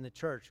woman in the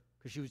church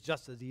because she was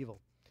just as evil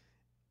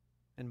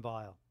and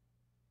vile.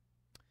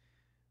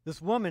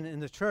 This woman in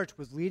the church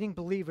was leading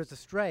believers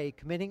astray,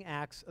 committing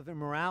acts of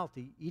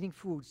immorality, eating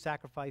food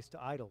sacrificed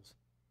to idols.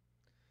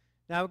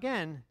 Now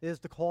again, there's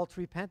the call to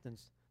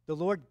repentance. The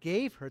Lord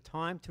gave her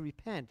time to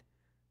repent,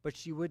 but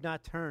she would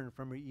not turn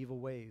from her evil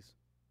ways.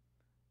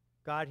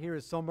 God here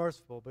is so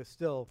merciful, but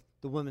still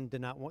the woman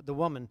did not want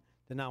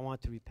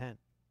to repent.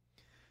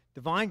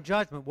 Divine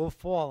judgment will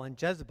fall on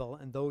Jezebel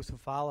and those who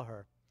follow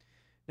her.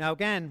 Now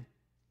again,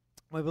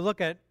 when we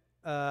look at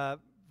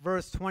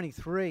verse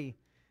 23,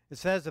 it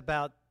says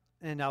about,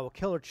 and I will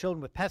kill her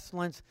children with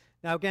pestilence.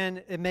 Now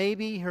again, it may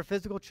be her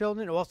physical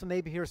children, it also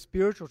may be her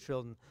spiritual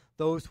children,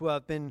 those who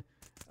have been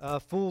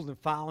fooled in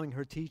following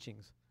her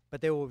teachings. But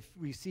they will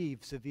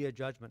receive severe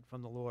judgment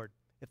from the Lord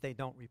if they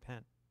don't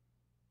repent.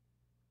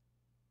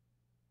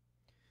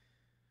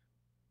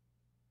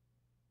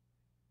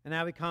 And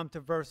now we come to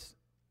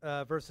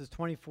verses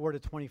 24 to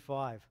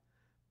 25.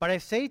 But I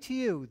say to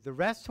you, the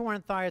rest who are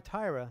in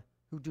Thyatira,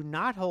 who do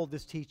not hold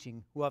this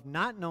teaching, who have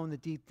not known the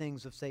deep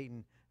things of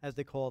Satan, as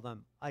they call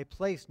them, I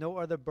place no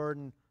other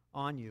burden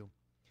on you.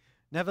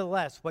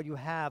 Nevertheless, what you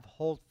have,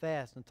 hold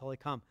fast until I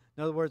come.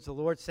 In other words, the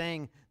Lord's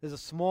saying there's a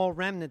small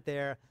remnant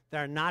there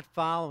that are not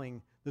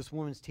following this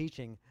woman's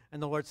teaching.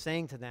 And the Lord's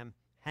saying to them,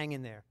 hang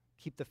in there.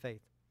 Keep the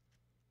faith.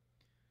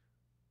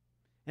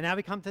 And now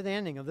we come to the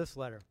ending of this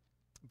letter,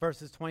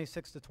 verses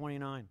 26 to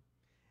 29.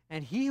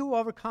 And he who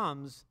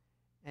overcomes,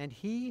 and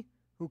he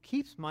who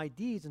keeps my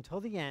deeds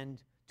until the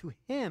end, to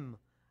him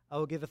I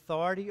will give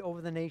authority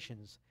over the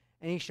nations,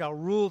 and he shall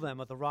rule them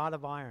with a rod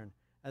of iron,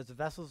 as the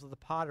vessels of the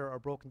potter are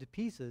broken to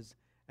pieces,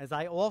 as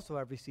I also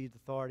have received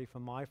authority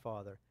from my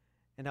Father.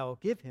 And I will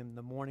give him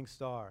the morning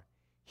star.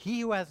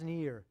 He who has an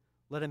ear,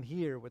 let him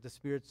hear what the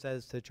Spirit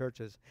says to the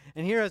churches.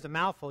 And here is a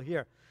mouthful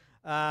here.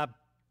 A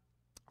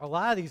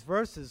lot of these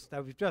verses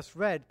that we've just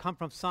read come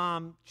from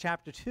Psalm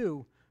chapter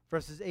 2,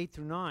 verses 8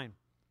 through 9.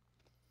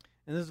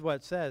 And this is what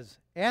it says.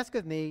 Ask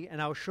of me,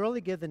 and I will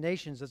surely give the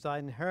nations as thy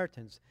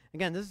inheritance.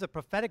 Again, this is a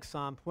prophetic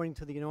psalm pointing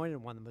to the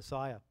Anointed One, the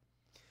Messiah.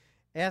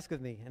 Ask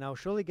of me, and I will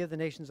surely give the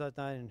nations as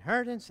thine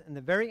inheritance, and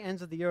the very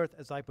ends of the earth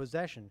as thy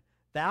possession.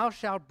 Thou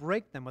shalt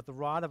break them with the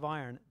rod of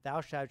iron.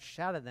 Thou shalt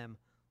shatter them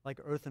like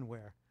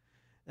earthenware.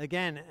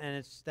 Again, and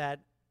it's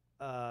that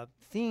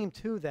theme,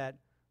 too, that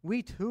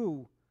we,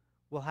 too,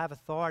 will have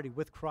authority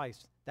with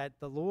Christ. That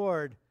the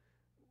Lord,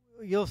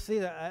 you'll see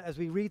that as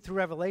we read through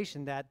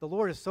Revelation, that the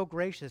Lord is so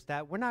gracious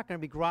that we're not going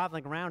to be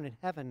groveling around in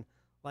heaven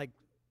like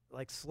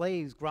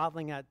slaves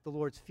groveling at the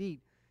Lord's feet.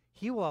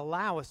 He will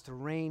allow us to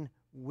reign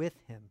with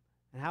him.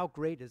 And how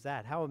great is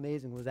that? How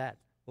amazing will that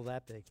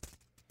be?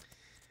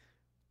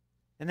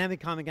 And then we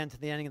come again to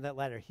the ending of that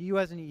letter. He who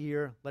has an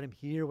ear, let him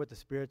hear what the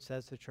Spirit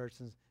says to the church.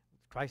 And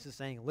Christ is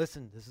saying,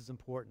 listen, this is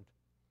important.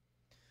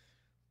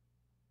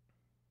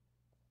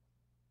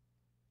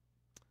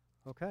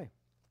 Okay.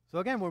 So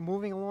again, we're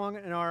moving along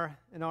in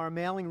our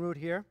mailing route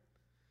here.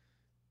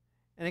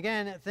 And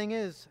again, the thing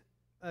is,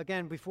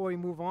 again, before we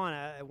move on,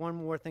 one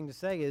more thing to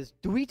say is,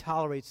 do we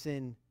tolerate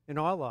sin in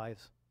our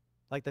lives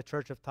like the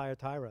church of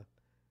Thyatira?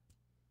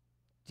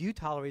 Do you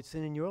tolerate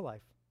sin in your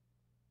life?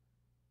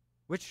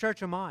 Which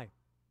church am I?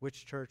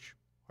 Which church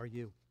are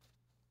you?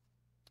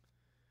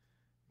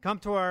 Come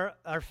to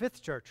our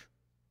fifth church.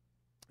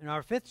 In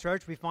our fifth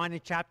church, we find in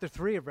chapter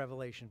 3 of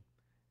Revelation,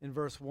 in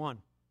verse 1.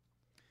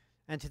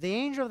 And to the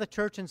angel of the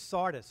church in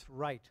Sardis,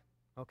 write.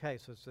 Okay,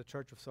 so it's the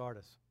church of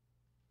Sardis.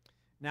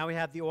 Now we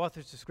have the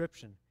author's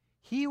description.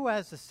 He who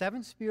has the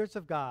 7 spirits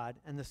of God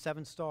and the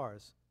 7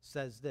 stars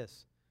says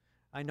this.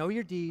 I know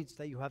your deeds,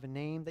 that you have a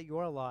name, that you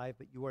are alive,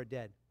 but you are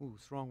dead. Ooh,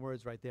 strong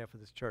words right there for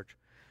this church.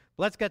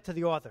 But let's get to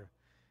the author.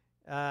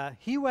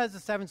 He who has the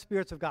 7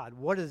 spirits of God.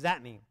 What does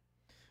that mean?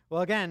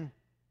 Well, again,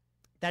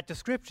 that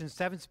description,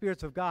 7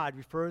 spirits of God,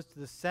 refers to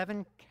the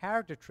 7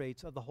 character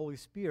traits of the Holy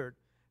Spirit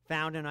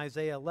found in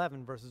Isaiah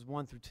 11, verses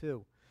 1 through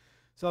 2.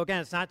 So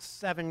again, it's not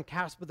 7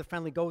 Casper the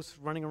Friendly Ghosts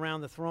running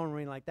around the throne or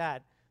anything like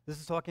that. This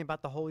is talking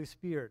about the Holy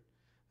Spirit.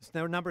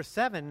 So number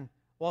 7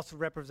 also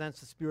represents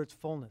the Spirit's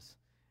fullness.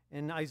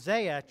 In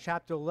Isaiah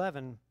chapter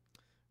 11,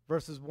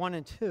 verses 1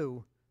 and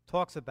 2,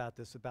 talks about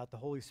this, about the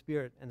Holy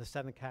Spirit and the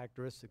 7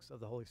 characteristics of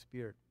the Holy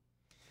Spirit.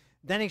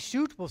 Then a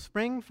shoot will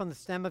spring from the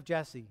stem of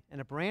Jesse,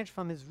 and a branch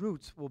from his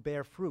roots will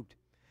bear fruit.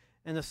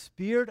 And the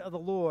Spirit of the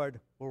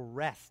Lord will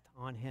rest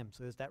on him.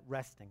 So there's that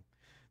resting.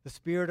 The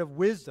Spirit of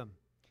wisdom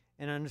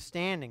and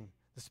understanding,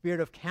 the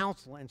Spirit of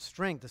counsel and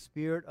strength, the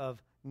Spirit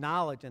of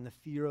knowledge and the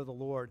fear of the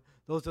Lord.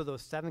 Those are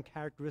those 7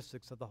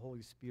 characteristics of the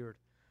Holy Spirit.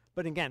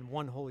 But again,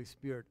 one Holy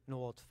Spirit in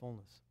all its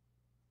fullness.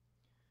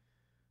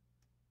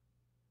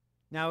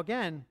 Now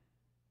again,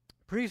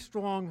 pretty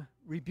strong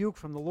rebuke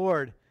from the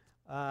Lord.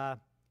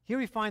 Here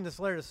we find this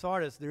letter to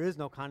Sardis. There is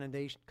no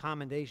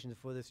commendation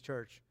for this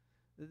church.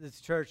 This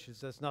church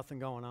is just nothing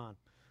going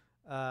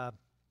on.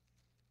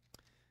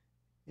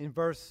 In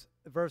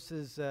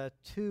verses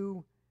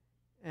 2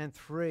 and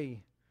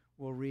 3,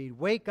 we'll read,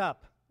 "Wake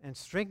up and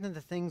strengthen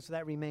the things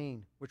that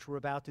remain, which were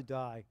about to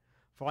die.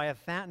 For I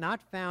have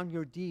not found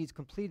your deeds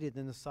completed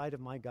in the sight of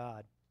my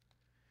God."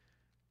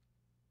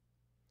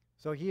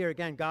 So here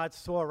again, God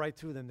saw right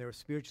through them. They were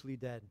spiritually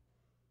dead.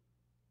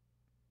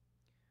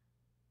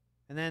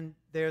 And then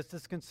there's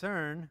this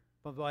concern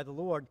by the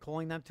Lord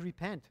calling them to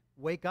repent.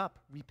 Wake up,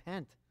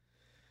 repent.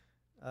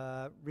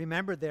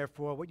 Remember,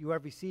 therefore, what you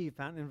have received,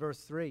 found in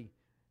verse 3,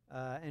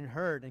 and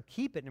heard, and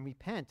keep it and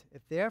repent.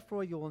 If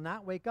therefore you will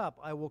not wake up,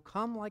 I will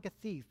come like a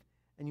thief,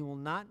 and you will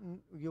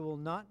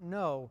not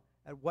know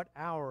at what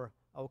hour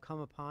I will come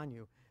upon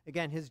you.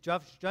 Again, his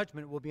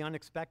judgment will be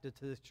unexpected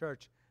to this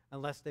church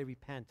unless they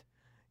repent.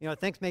 You know,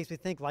 things makes me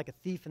think like a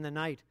thief in the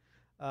night.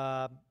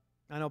 I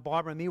know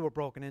Barbara and me were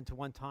broken into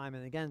one time,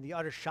 and again, the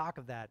utter shock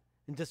of that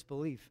and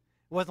disbelief.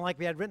 It wasn't like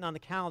we had written on the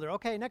calendar,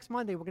 okay, next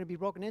Monday we're going to be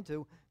broken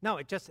into. No,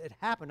 it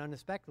happened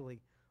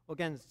unexpectedly. Well,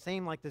 again,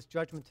 same like this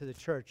judgment to the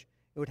church.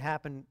 It would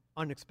happen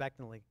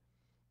unexpectedly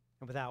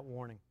and without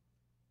warning.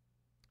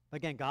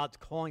 Again, God's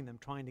calling them,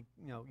 trying to,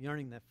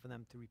 yearning for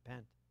them to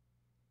repent.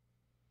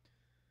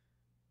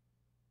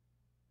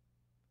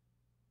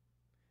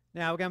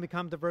 Now, again, we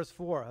come to verse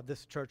 4 of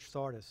this church,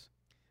 Sardis.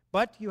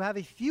 "But you have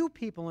a few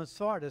people in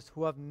Sardis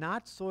who have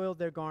not soiled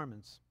their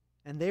garments,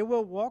 and they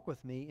will walk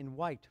with me in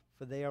white,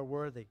 for they are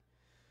worthy."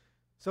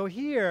 So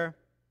here,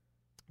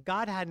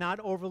 God had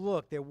not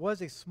overlooked. There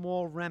was a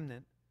small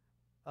remnant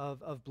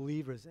of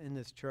believers in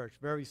this church,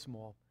 very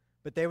small,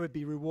 but they would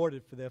be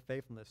rewarded for their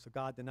faithfulness, so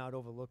God did not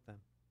overlook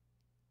them.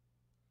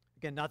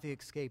 Again, nothing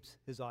escapes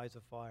his eyes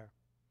of fire.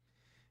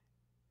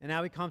 And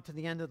now we come to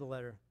the end of the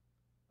letter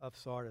of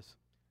Sardis.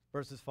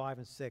 Verses 5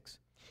 and 6.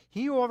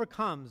 "He who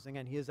overcomes,"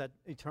 again, he is that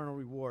eternal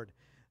reward,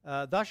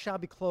 "thus shall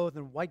be clothed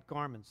in white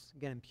garments,"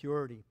 again, in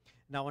purity,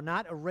 "and I will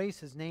not erase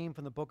his name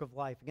from the book of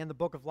life." Again, the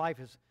book of life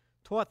is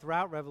taught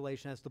throughout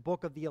Revelation as the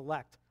book of the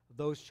elect, of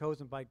those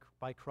chosen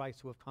by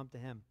Christ who have come to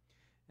him.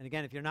 And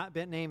again, if your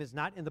name is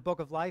not in the book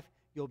of life,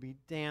 you'll be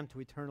damned to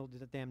eternal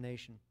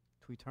damnation,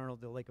 to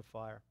the lake of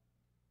fire.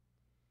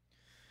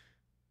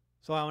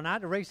 "So I will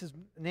not erase his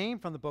name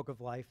from the book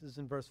of life," this is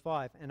in verse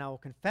 5, "and I will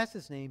confess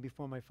his name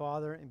before my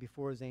Father and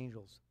before his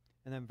angels."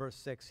 And then verse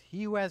 6,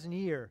 "He who has an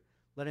ear,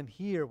 let him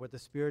hear what the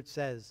Spirit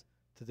says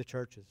to the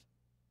churches."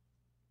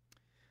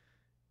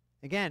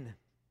 Again,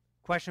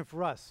 question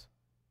for us.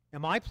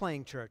 Am I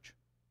playing church?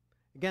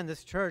 Again,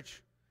 this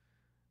church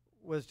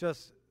was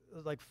just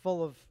like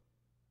full of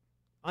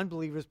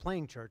unbelievers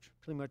playing church.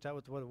 Pretty much that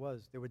was what it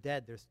was. They were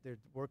dead. Their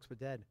works were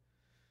dead.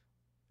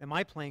 Am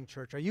I playing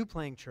church? Are you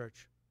playing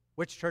church?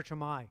 Which church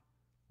am I?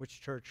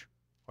 Which church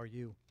are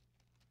you?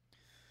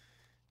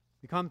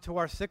 We come to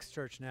our 6th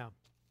church now.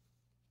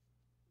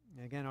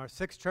 And again, our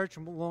 6th church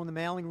along the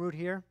mailing route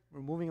here.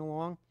 We're moving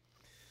along.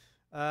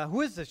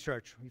 Who is this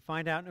church? We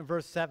find out in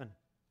verse 7.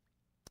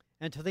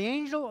 "And to the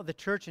angel of the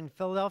church in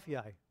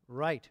Philadelphia,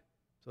 write."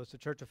 So it's the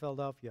church of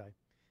Philadelphia.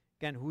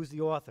 Again, who's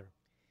the author?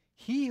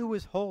 "He who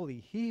is holy,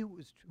 he who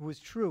is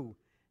true,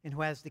 and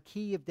who has the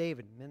key of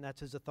David," and that's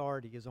his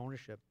authority, his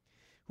ownership,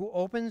 "who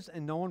opens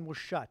and no one will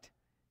shut,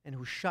 and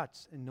who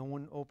shuts and no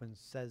one opens,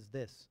 says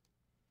this."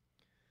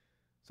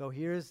 So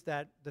here's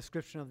that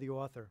description of the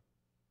author.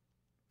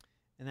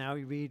 And now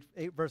we read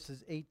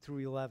verses 8 through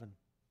 11.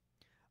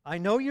 "I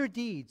know your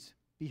deeds.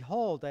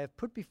 Behold, I have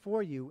put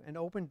before you an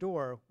open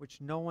door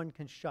which no one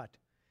can shut,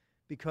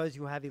 because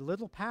you have a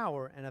little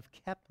power and have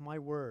kept my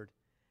word,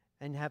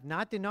 and have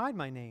not denied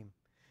my name.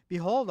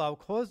 Behold, I will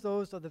cause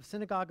those of the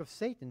synagogue of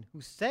Satan,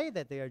 who say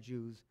that they are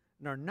Jews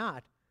and are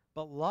not,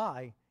 but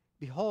lie.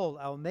 Behold,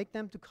 I will make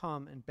them to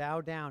come and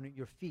bow down at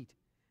your feet,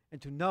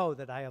 and to know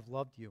that I have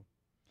loved you.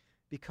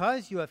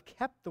 Because you have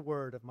kept the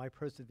word of my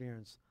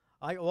perseverance,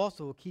 I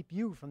also will keep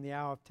you from the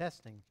hour of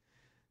testing,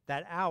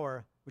 that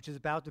hour which is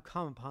about to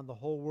come upon the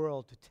whole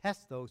world to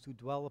test those who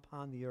dwell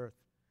upon the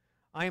earth.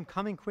 I am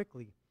coming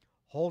quickly.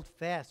 Hold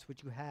fast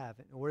what you have,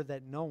 in order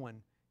that no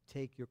one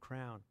take your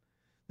crown."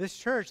 This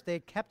church, they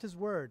had kept his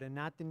word and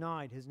not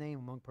denied his name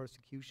among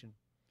persecution.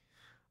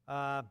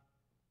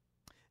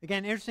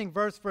 Again, interesting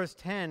verse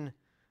 10.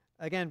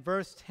 Again,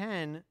 verse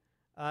 10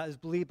 is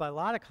believed by a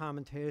lot of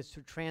commentators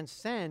to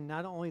transcend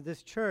not only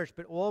this church,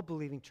 but all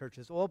believing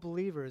churches. All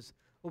believers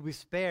will be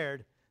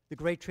spared the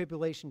great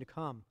tribulation to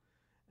come.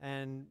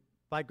 And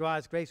by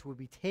God's grace will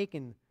be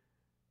taken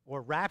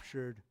or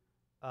raptured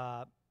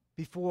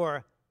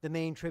before the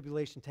main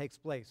tribulation takes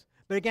place.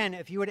 But again,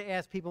 if you were to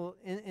ask people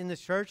in this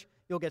church,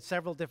 you'll get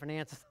several different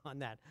answers on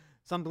that.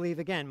 Some believe,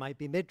 again, might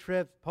be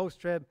mid-trib,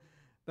 post-trib,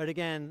 but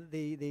again,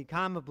 the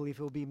common belief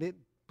will be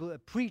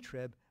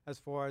pre-trib, as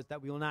far as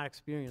that we will not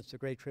experience the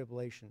great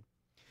tribulation.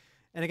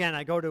 And again,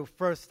 I go to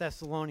 1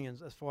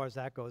 Thessalonians as far as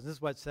that goes. This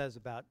is what it says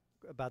about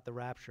the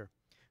rapture.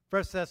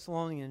 1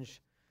 Thessalonians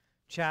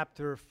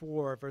chapter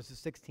 4, verses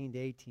 16 to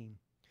 18.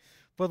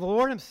 For the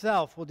Lord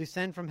himself will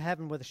descend from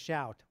heaven with a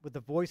shout, with the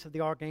voice of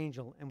the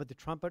archangel, and with the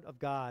trumpet of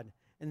God,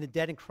 and the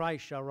dead in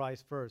Christ shall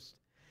rise first.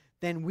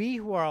 Then we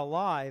who are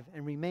alive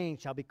and remain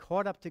shall be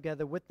caught up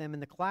together with them in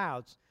the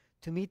clouds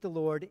to meet the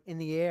Lord in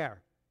the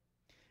air.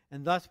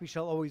 And thus we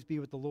shall always be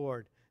with the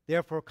Lord.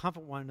 Therefore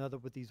comfort one another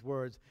with these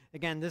words.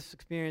 Again, this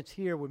experience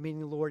here, we're meeting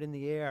the Lord in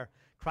the air.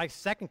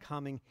 Christ's second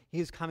coming, he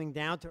is coming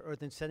down to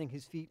earth and setting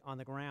his feet on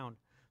the ground.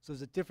 So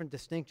there's a different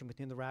distinction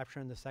between the rapture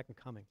and the second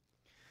coming.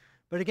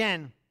 But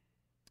again,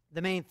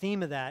 the main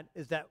theme of that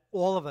is that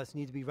all of us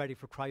need to be ready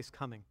for Christ's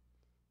coming,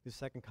 his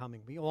second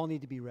coming. We all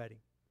need to be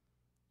ready,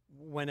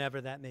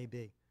 whenever that may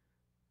be.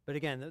 But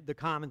again, the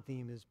common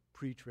theme is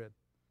pre-trib.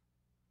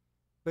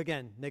 But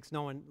again, makes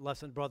no one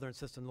less than brother and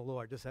sister in the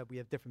Lord, just that we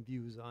have different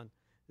views on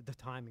the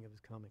timing of his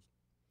coming.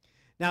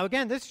 Now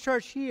again, this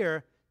church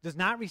here does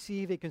not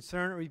receive a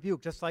concern or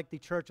rebuke, just like the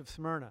church of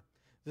Smyrna.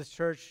 This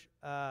church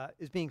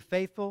is being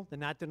faithful. They're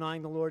not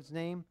denying the Lord's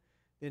name.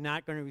 They're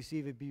not going to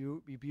receive a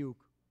rebuke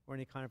or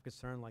any kind of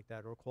concern like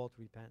that or a call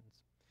to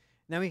repentance.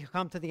 And then we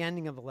come to the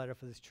ending of the letter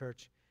for this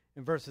church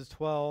in verses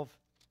 12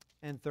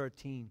 and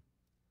 13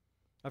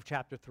 of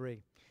chapter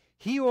 3.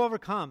 He who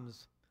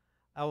overcomes,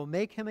 I will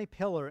make him a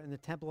pillar in the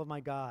temple of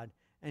my God,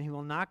 and he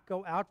will not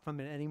go out from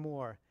it any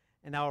more.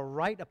 And I will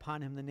write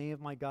upon him the name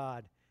of my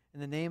God,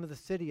 and the name of the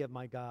city of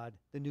my God,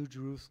 the New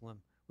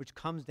Jerusalem, which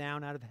comes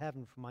down out of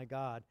heaven from my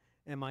God,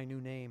 and my new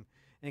name.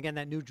 And again,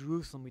 that New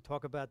Jerusalem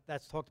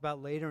that's talked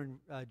about later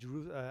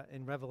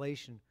in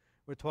Revelation,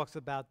 where it talks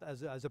about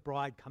as a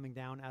bride coming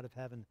down out of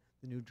heaven,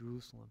 the New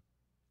Jerusalem.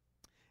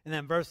 And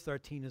then verse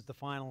 13 is the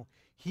final.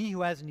 He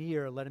who has an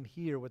ear, let him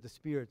hear what the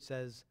Spirit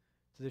says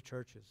to the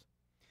churches.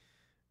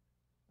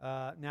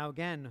 Now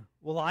again,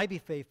 will I be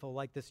faithful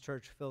like this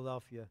church,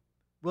 Philadelphia?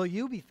 Will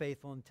you be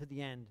faithful unto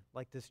the end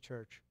like this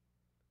church?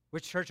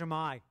 Which church am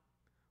I?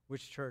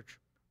 Which church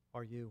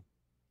are you?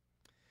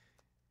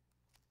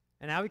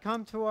 And now we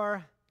come to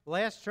our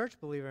last church,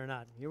 believe it or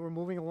not. Here we're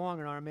moving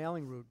along in our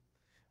mailing route.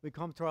 We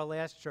come to our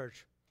last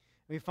church.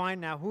 We find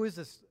now, who is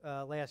this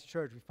last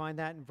church? We find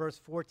that in verse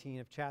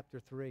 14 of chapter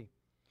 3.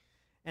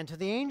 And to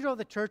the angel of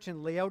the church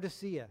in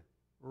Laodicea,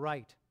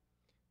 write.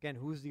 Again,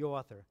 who's the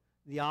author?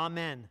 The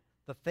Amen,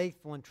 the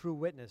faithful and true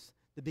witness,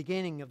 the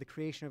beginning of the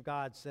creation of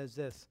God, says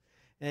this.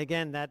 And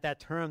again, that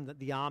term,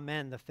 the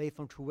Amen, the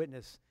faithful and true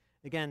witness,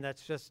 again,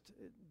 that's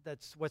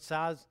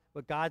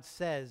what God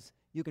says.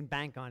 You can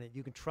bank on it.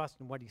 You can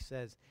trust in what he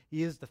says.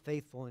 He is the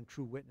faithful and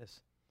true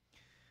witness.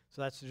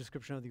 So that's the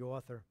description of the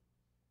author.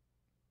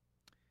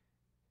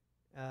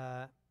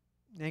 And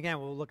again,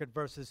 we'll look at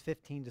verses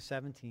 15 to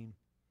 17.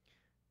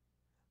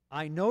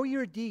 I know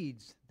your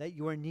deeds, that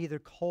you are neither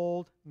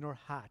cold nor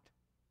hot.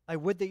 I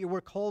would that you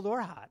were cold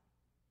or hot.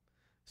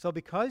 So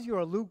because you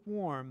are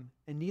lukewarm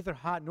and neither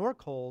hot nor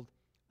cold,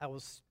 I will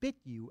spit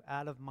you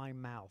out of my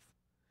mouth.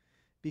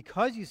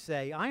 Because you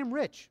say, I am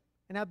rich,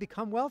 and have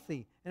become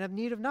wealthy, and have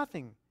need of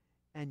nothing,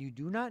 and you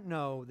do not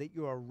know that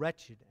you are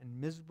wretched and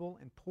miserable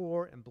and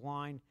poor and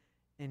blind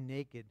and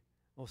naked.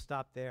 We'll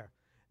stop there.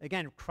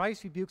 Again,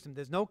 Christ rebukes them.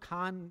 There's no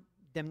commendation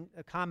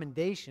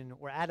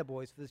or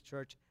attaboys for this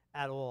church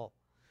at all.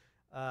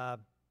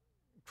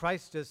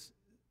 Christ just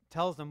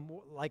tells them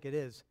like it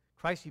is.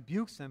 Christ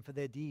rebukes them for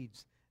their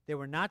deeds. They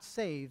were not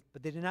saved,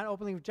 but they did not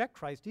openly reject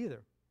Christ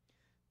either.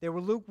 They were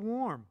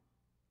lukewarm.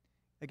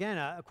 Again,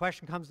 a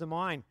question comes to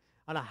mind.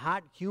 On a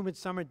hot, humid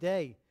summer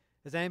day,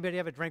 does anybody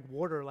ever drink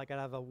water like out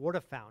of a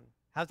water fountain?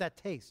 How's that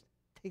taste?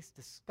 It tastes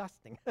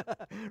disgusting,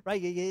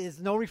 right?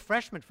 There's no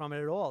refreshment from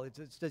it at all.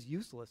 It's just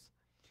useless.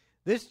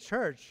 This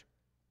church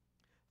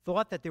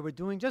thought that they were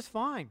doing just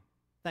fine.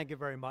 Thank you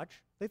very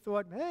much. They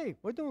thought, hey,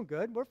 we're doing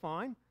good. We're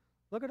fine.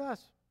 Look at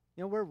us.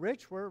 You know, we're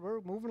rich.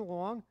 We're moving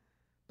along.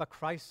 But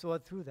Christ saw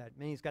through that.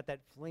 Man, he's got that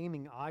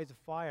flaming eyes of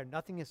fire.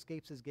 Nothing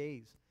escapes his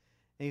gaze.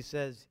 And he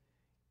says,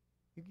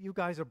 you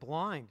guys are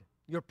blind.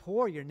 You're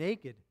poor. You're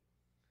naked.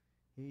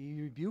 He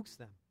rebukes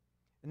them.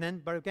 And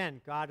then, but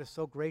again, God is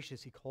so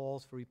gracious, he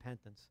calls for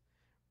repentance.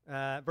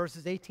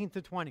 Verses 18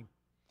 to 20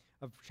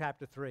 of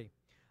chapter 3.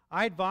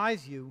 I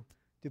advise you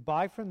to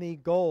buy from me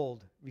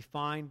gold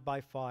refined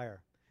by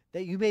fire,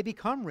 that you may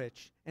become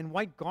rich, and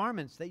white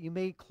garments, that you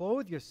may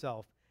clothe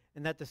yourself,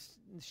 and that the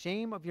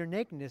shame of your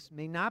nakedness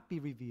may not be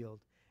revealed,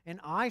 and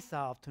eye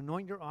salve to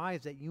anoint your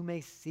eyes, that you may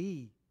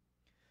see.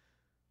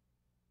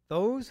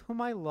 Those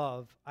whom I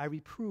love, I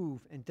reprove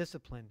and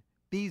discipline.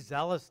 Be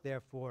zealous,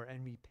 therefore,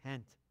 and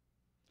repent.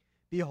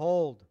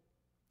 Behold,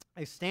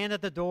 I stand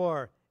at the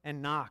door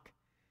and knock.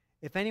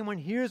 If anyone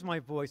hears my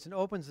voice and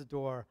opens the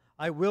door,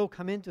 I will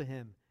come into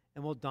him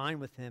and will dine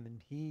with him and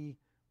he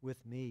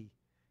with me.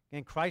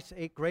 And Christ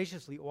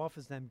graciously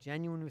offers them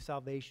genuine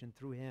salvation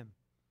through him.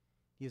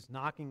 He is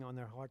knocking on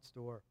their heart's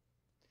door.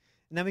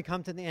 And then we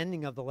come to the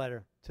ending of the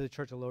letter to the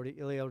church of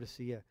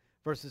Laodicea,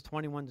 verses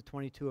 21 to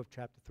 22 of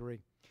chapter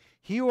 3.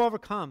 He who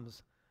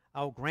overcomes,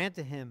 I will grant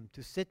to him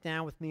to sit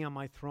down with me on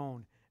my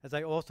throne, as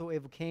I also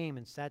overcame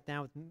and sat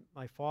down with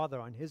my Father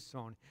on his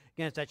throne.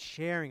 Again, it's that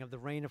sharing of the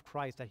reign of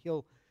Christ, that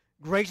he'll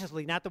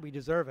graciously, not that we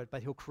deserve it,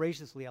 but he'll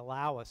graciously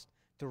allow us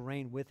to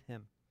reign with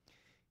him.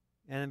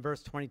 And in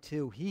verse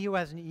 22, he who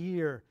has an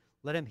ear,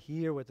 let him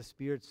hear what the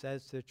Spirit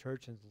says to the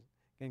church.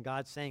 And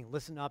God's saying,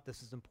 listen up,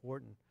 this is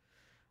important.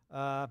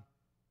 And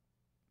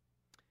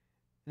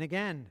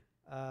again,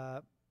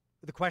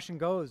 the question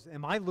goes,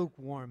 am I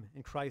lukewarm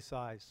in Christ's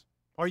eyes?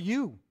 Are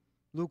you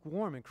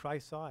lukewarm in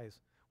Christ's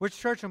eyes? Which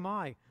church am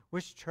I?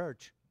 Which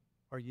church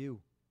are you?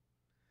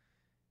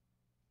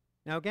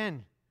 Now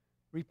again,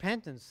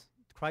 repentance.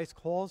 Christ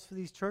calls for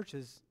these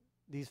churches,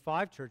 these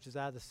 5 churches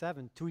out of the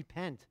 7, to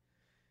repent.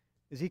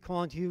 Is he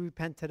calling to you to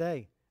repent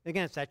today?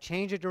 Again, it's that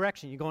change of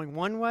direction. You're going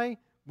one way,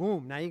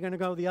 boom, now you're going to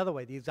go the other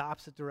way, the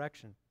opposite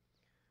direction.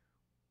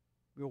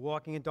 We were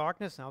walking in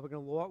darkness, now we're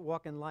going to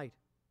walk in light.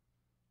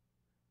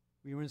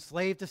 We were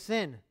enslaved to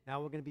sin,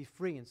 now we're going to be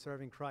free in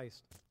serving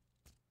Christ.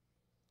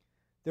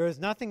 There is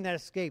nothing that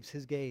escapes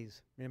his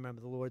gaze.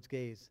 Remember, the Lord's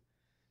gaze.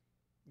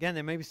 Again,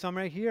 there may be some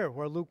right here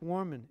who are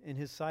lukewarm in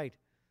his sight.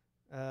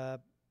 But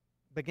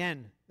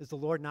again, is the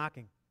Lord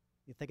knocking?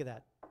 You think of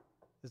that.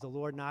 Is the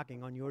Lord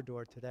knocking on your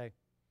door today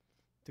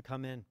to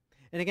come in?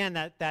 And again,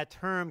 that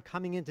term,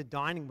 coming into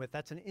dining with,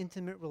 that's an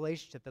intimate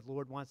relationship that the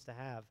Lord wants to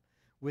have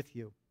with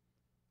you.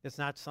 It's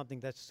not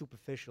something that's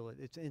superficial.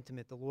 It's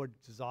intimate. The Lord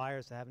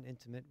desires to have an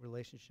intimate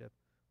relationship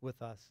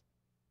with us.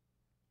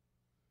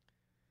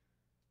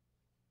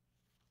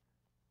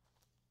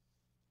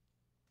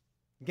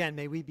 Again,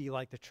 may we be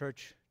like the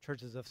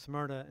churches of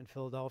Smyrna and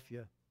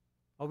Philadelphia.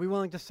 Are we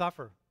willing to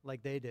suffer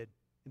like they did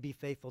and be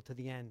faithful to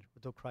the end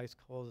until Christ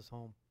calls us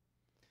home?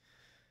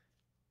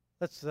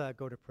 Let's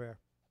go to prayer.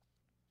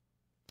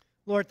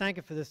 Lord, thank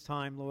you for this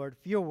time, Lord,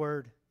 for your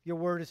word. Your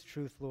word is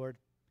truth, Lord.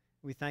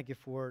 We thank you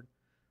for it.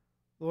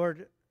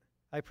 Lord,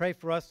 I pray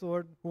for us,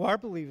 Lord, who are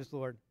believers,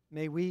 Lord.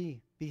 May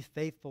we be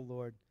faithful,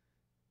 Lord,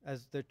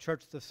 as the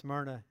church of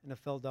Smyrna and of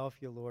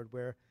Philadelphia, Lord,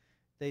 where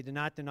they did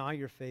not deny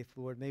your faith,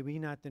 Lord. May we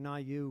not deny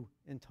you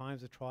in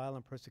times of trial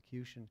and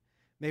persecution.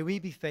 May we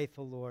be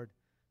faithful, Lord,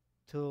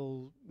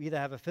 till we either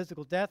have a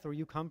physical death or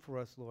you come for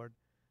us, Lord,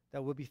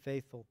 that we'll be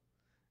faithful.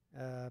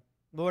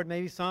 Lord,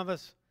 maybe some of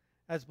us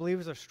as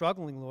believers are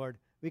struggling, Lord.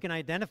 We can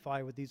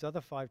identify with these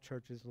other 5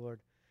 churches, Lord.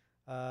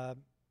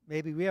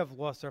 Maybe we have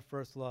lost our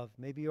first love.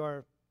 Maybe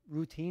our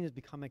routine has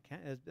become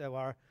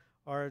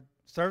our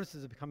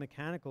services have become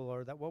mechanical,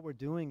 or that what we're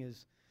doing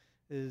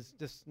is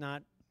just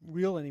not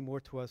real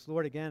anymore to us.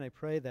 Lord, again, I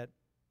pray that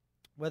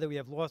whether we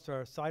have lost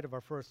our sight of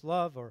our first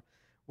love, or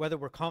whether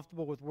we're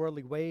comfortable with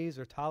worldly ways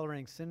or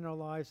tolerating sin in our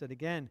lives, that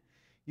again,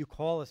 you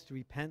call us to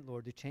repent,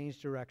 Lord, to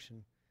change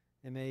direction.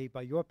 And may,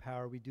 by your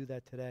power, we do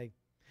that today.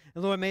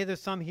 And Lord, may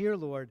there's some here,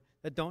 Lord,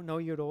 that don't know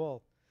you at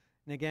all.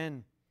 And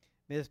again,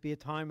 may this be a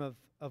time of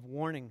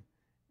warning,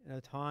 and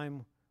a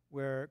time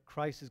where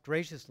Christ is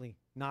graciously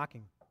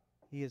knocking.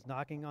 He is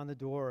knocking on the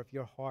door of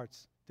your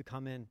hearts to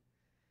come in.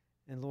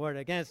 And Lord,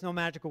 again, it's no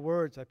magical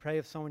words. I pray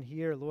if someone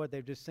here, Lord,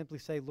 they just simply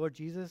say, Lord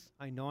Jesus,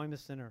 I know I'm a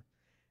sinner,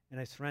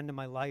 and I surrender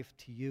my life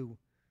to you,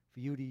 for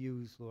you to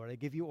use, Lord. I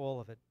give you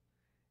all of it.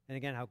 And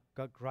again, how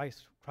God,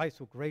 Christ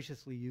will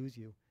graciously use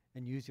you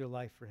and use your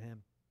life for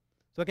him.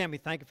 So again, we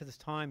thank you for this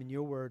time in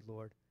your word,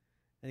 Lord.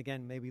 And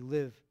again, may we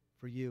live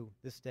for you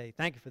this day.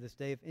 Thank you for this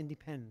day of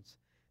independence,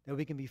 that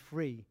we can be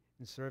free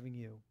in serving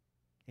you.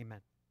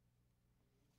 Amen.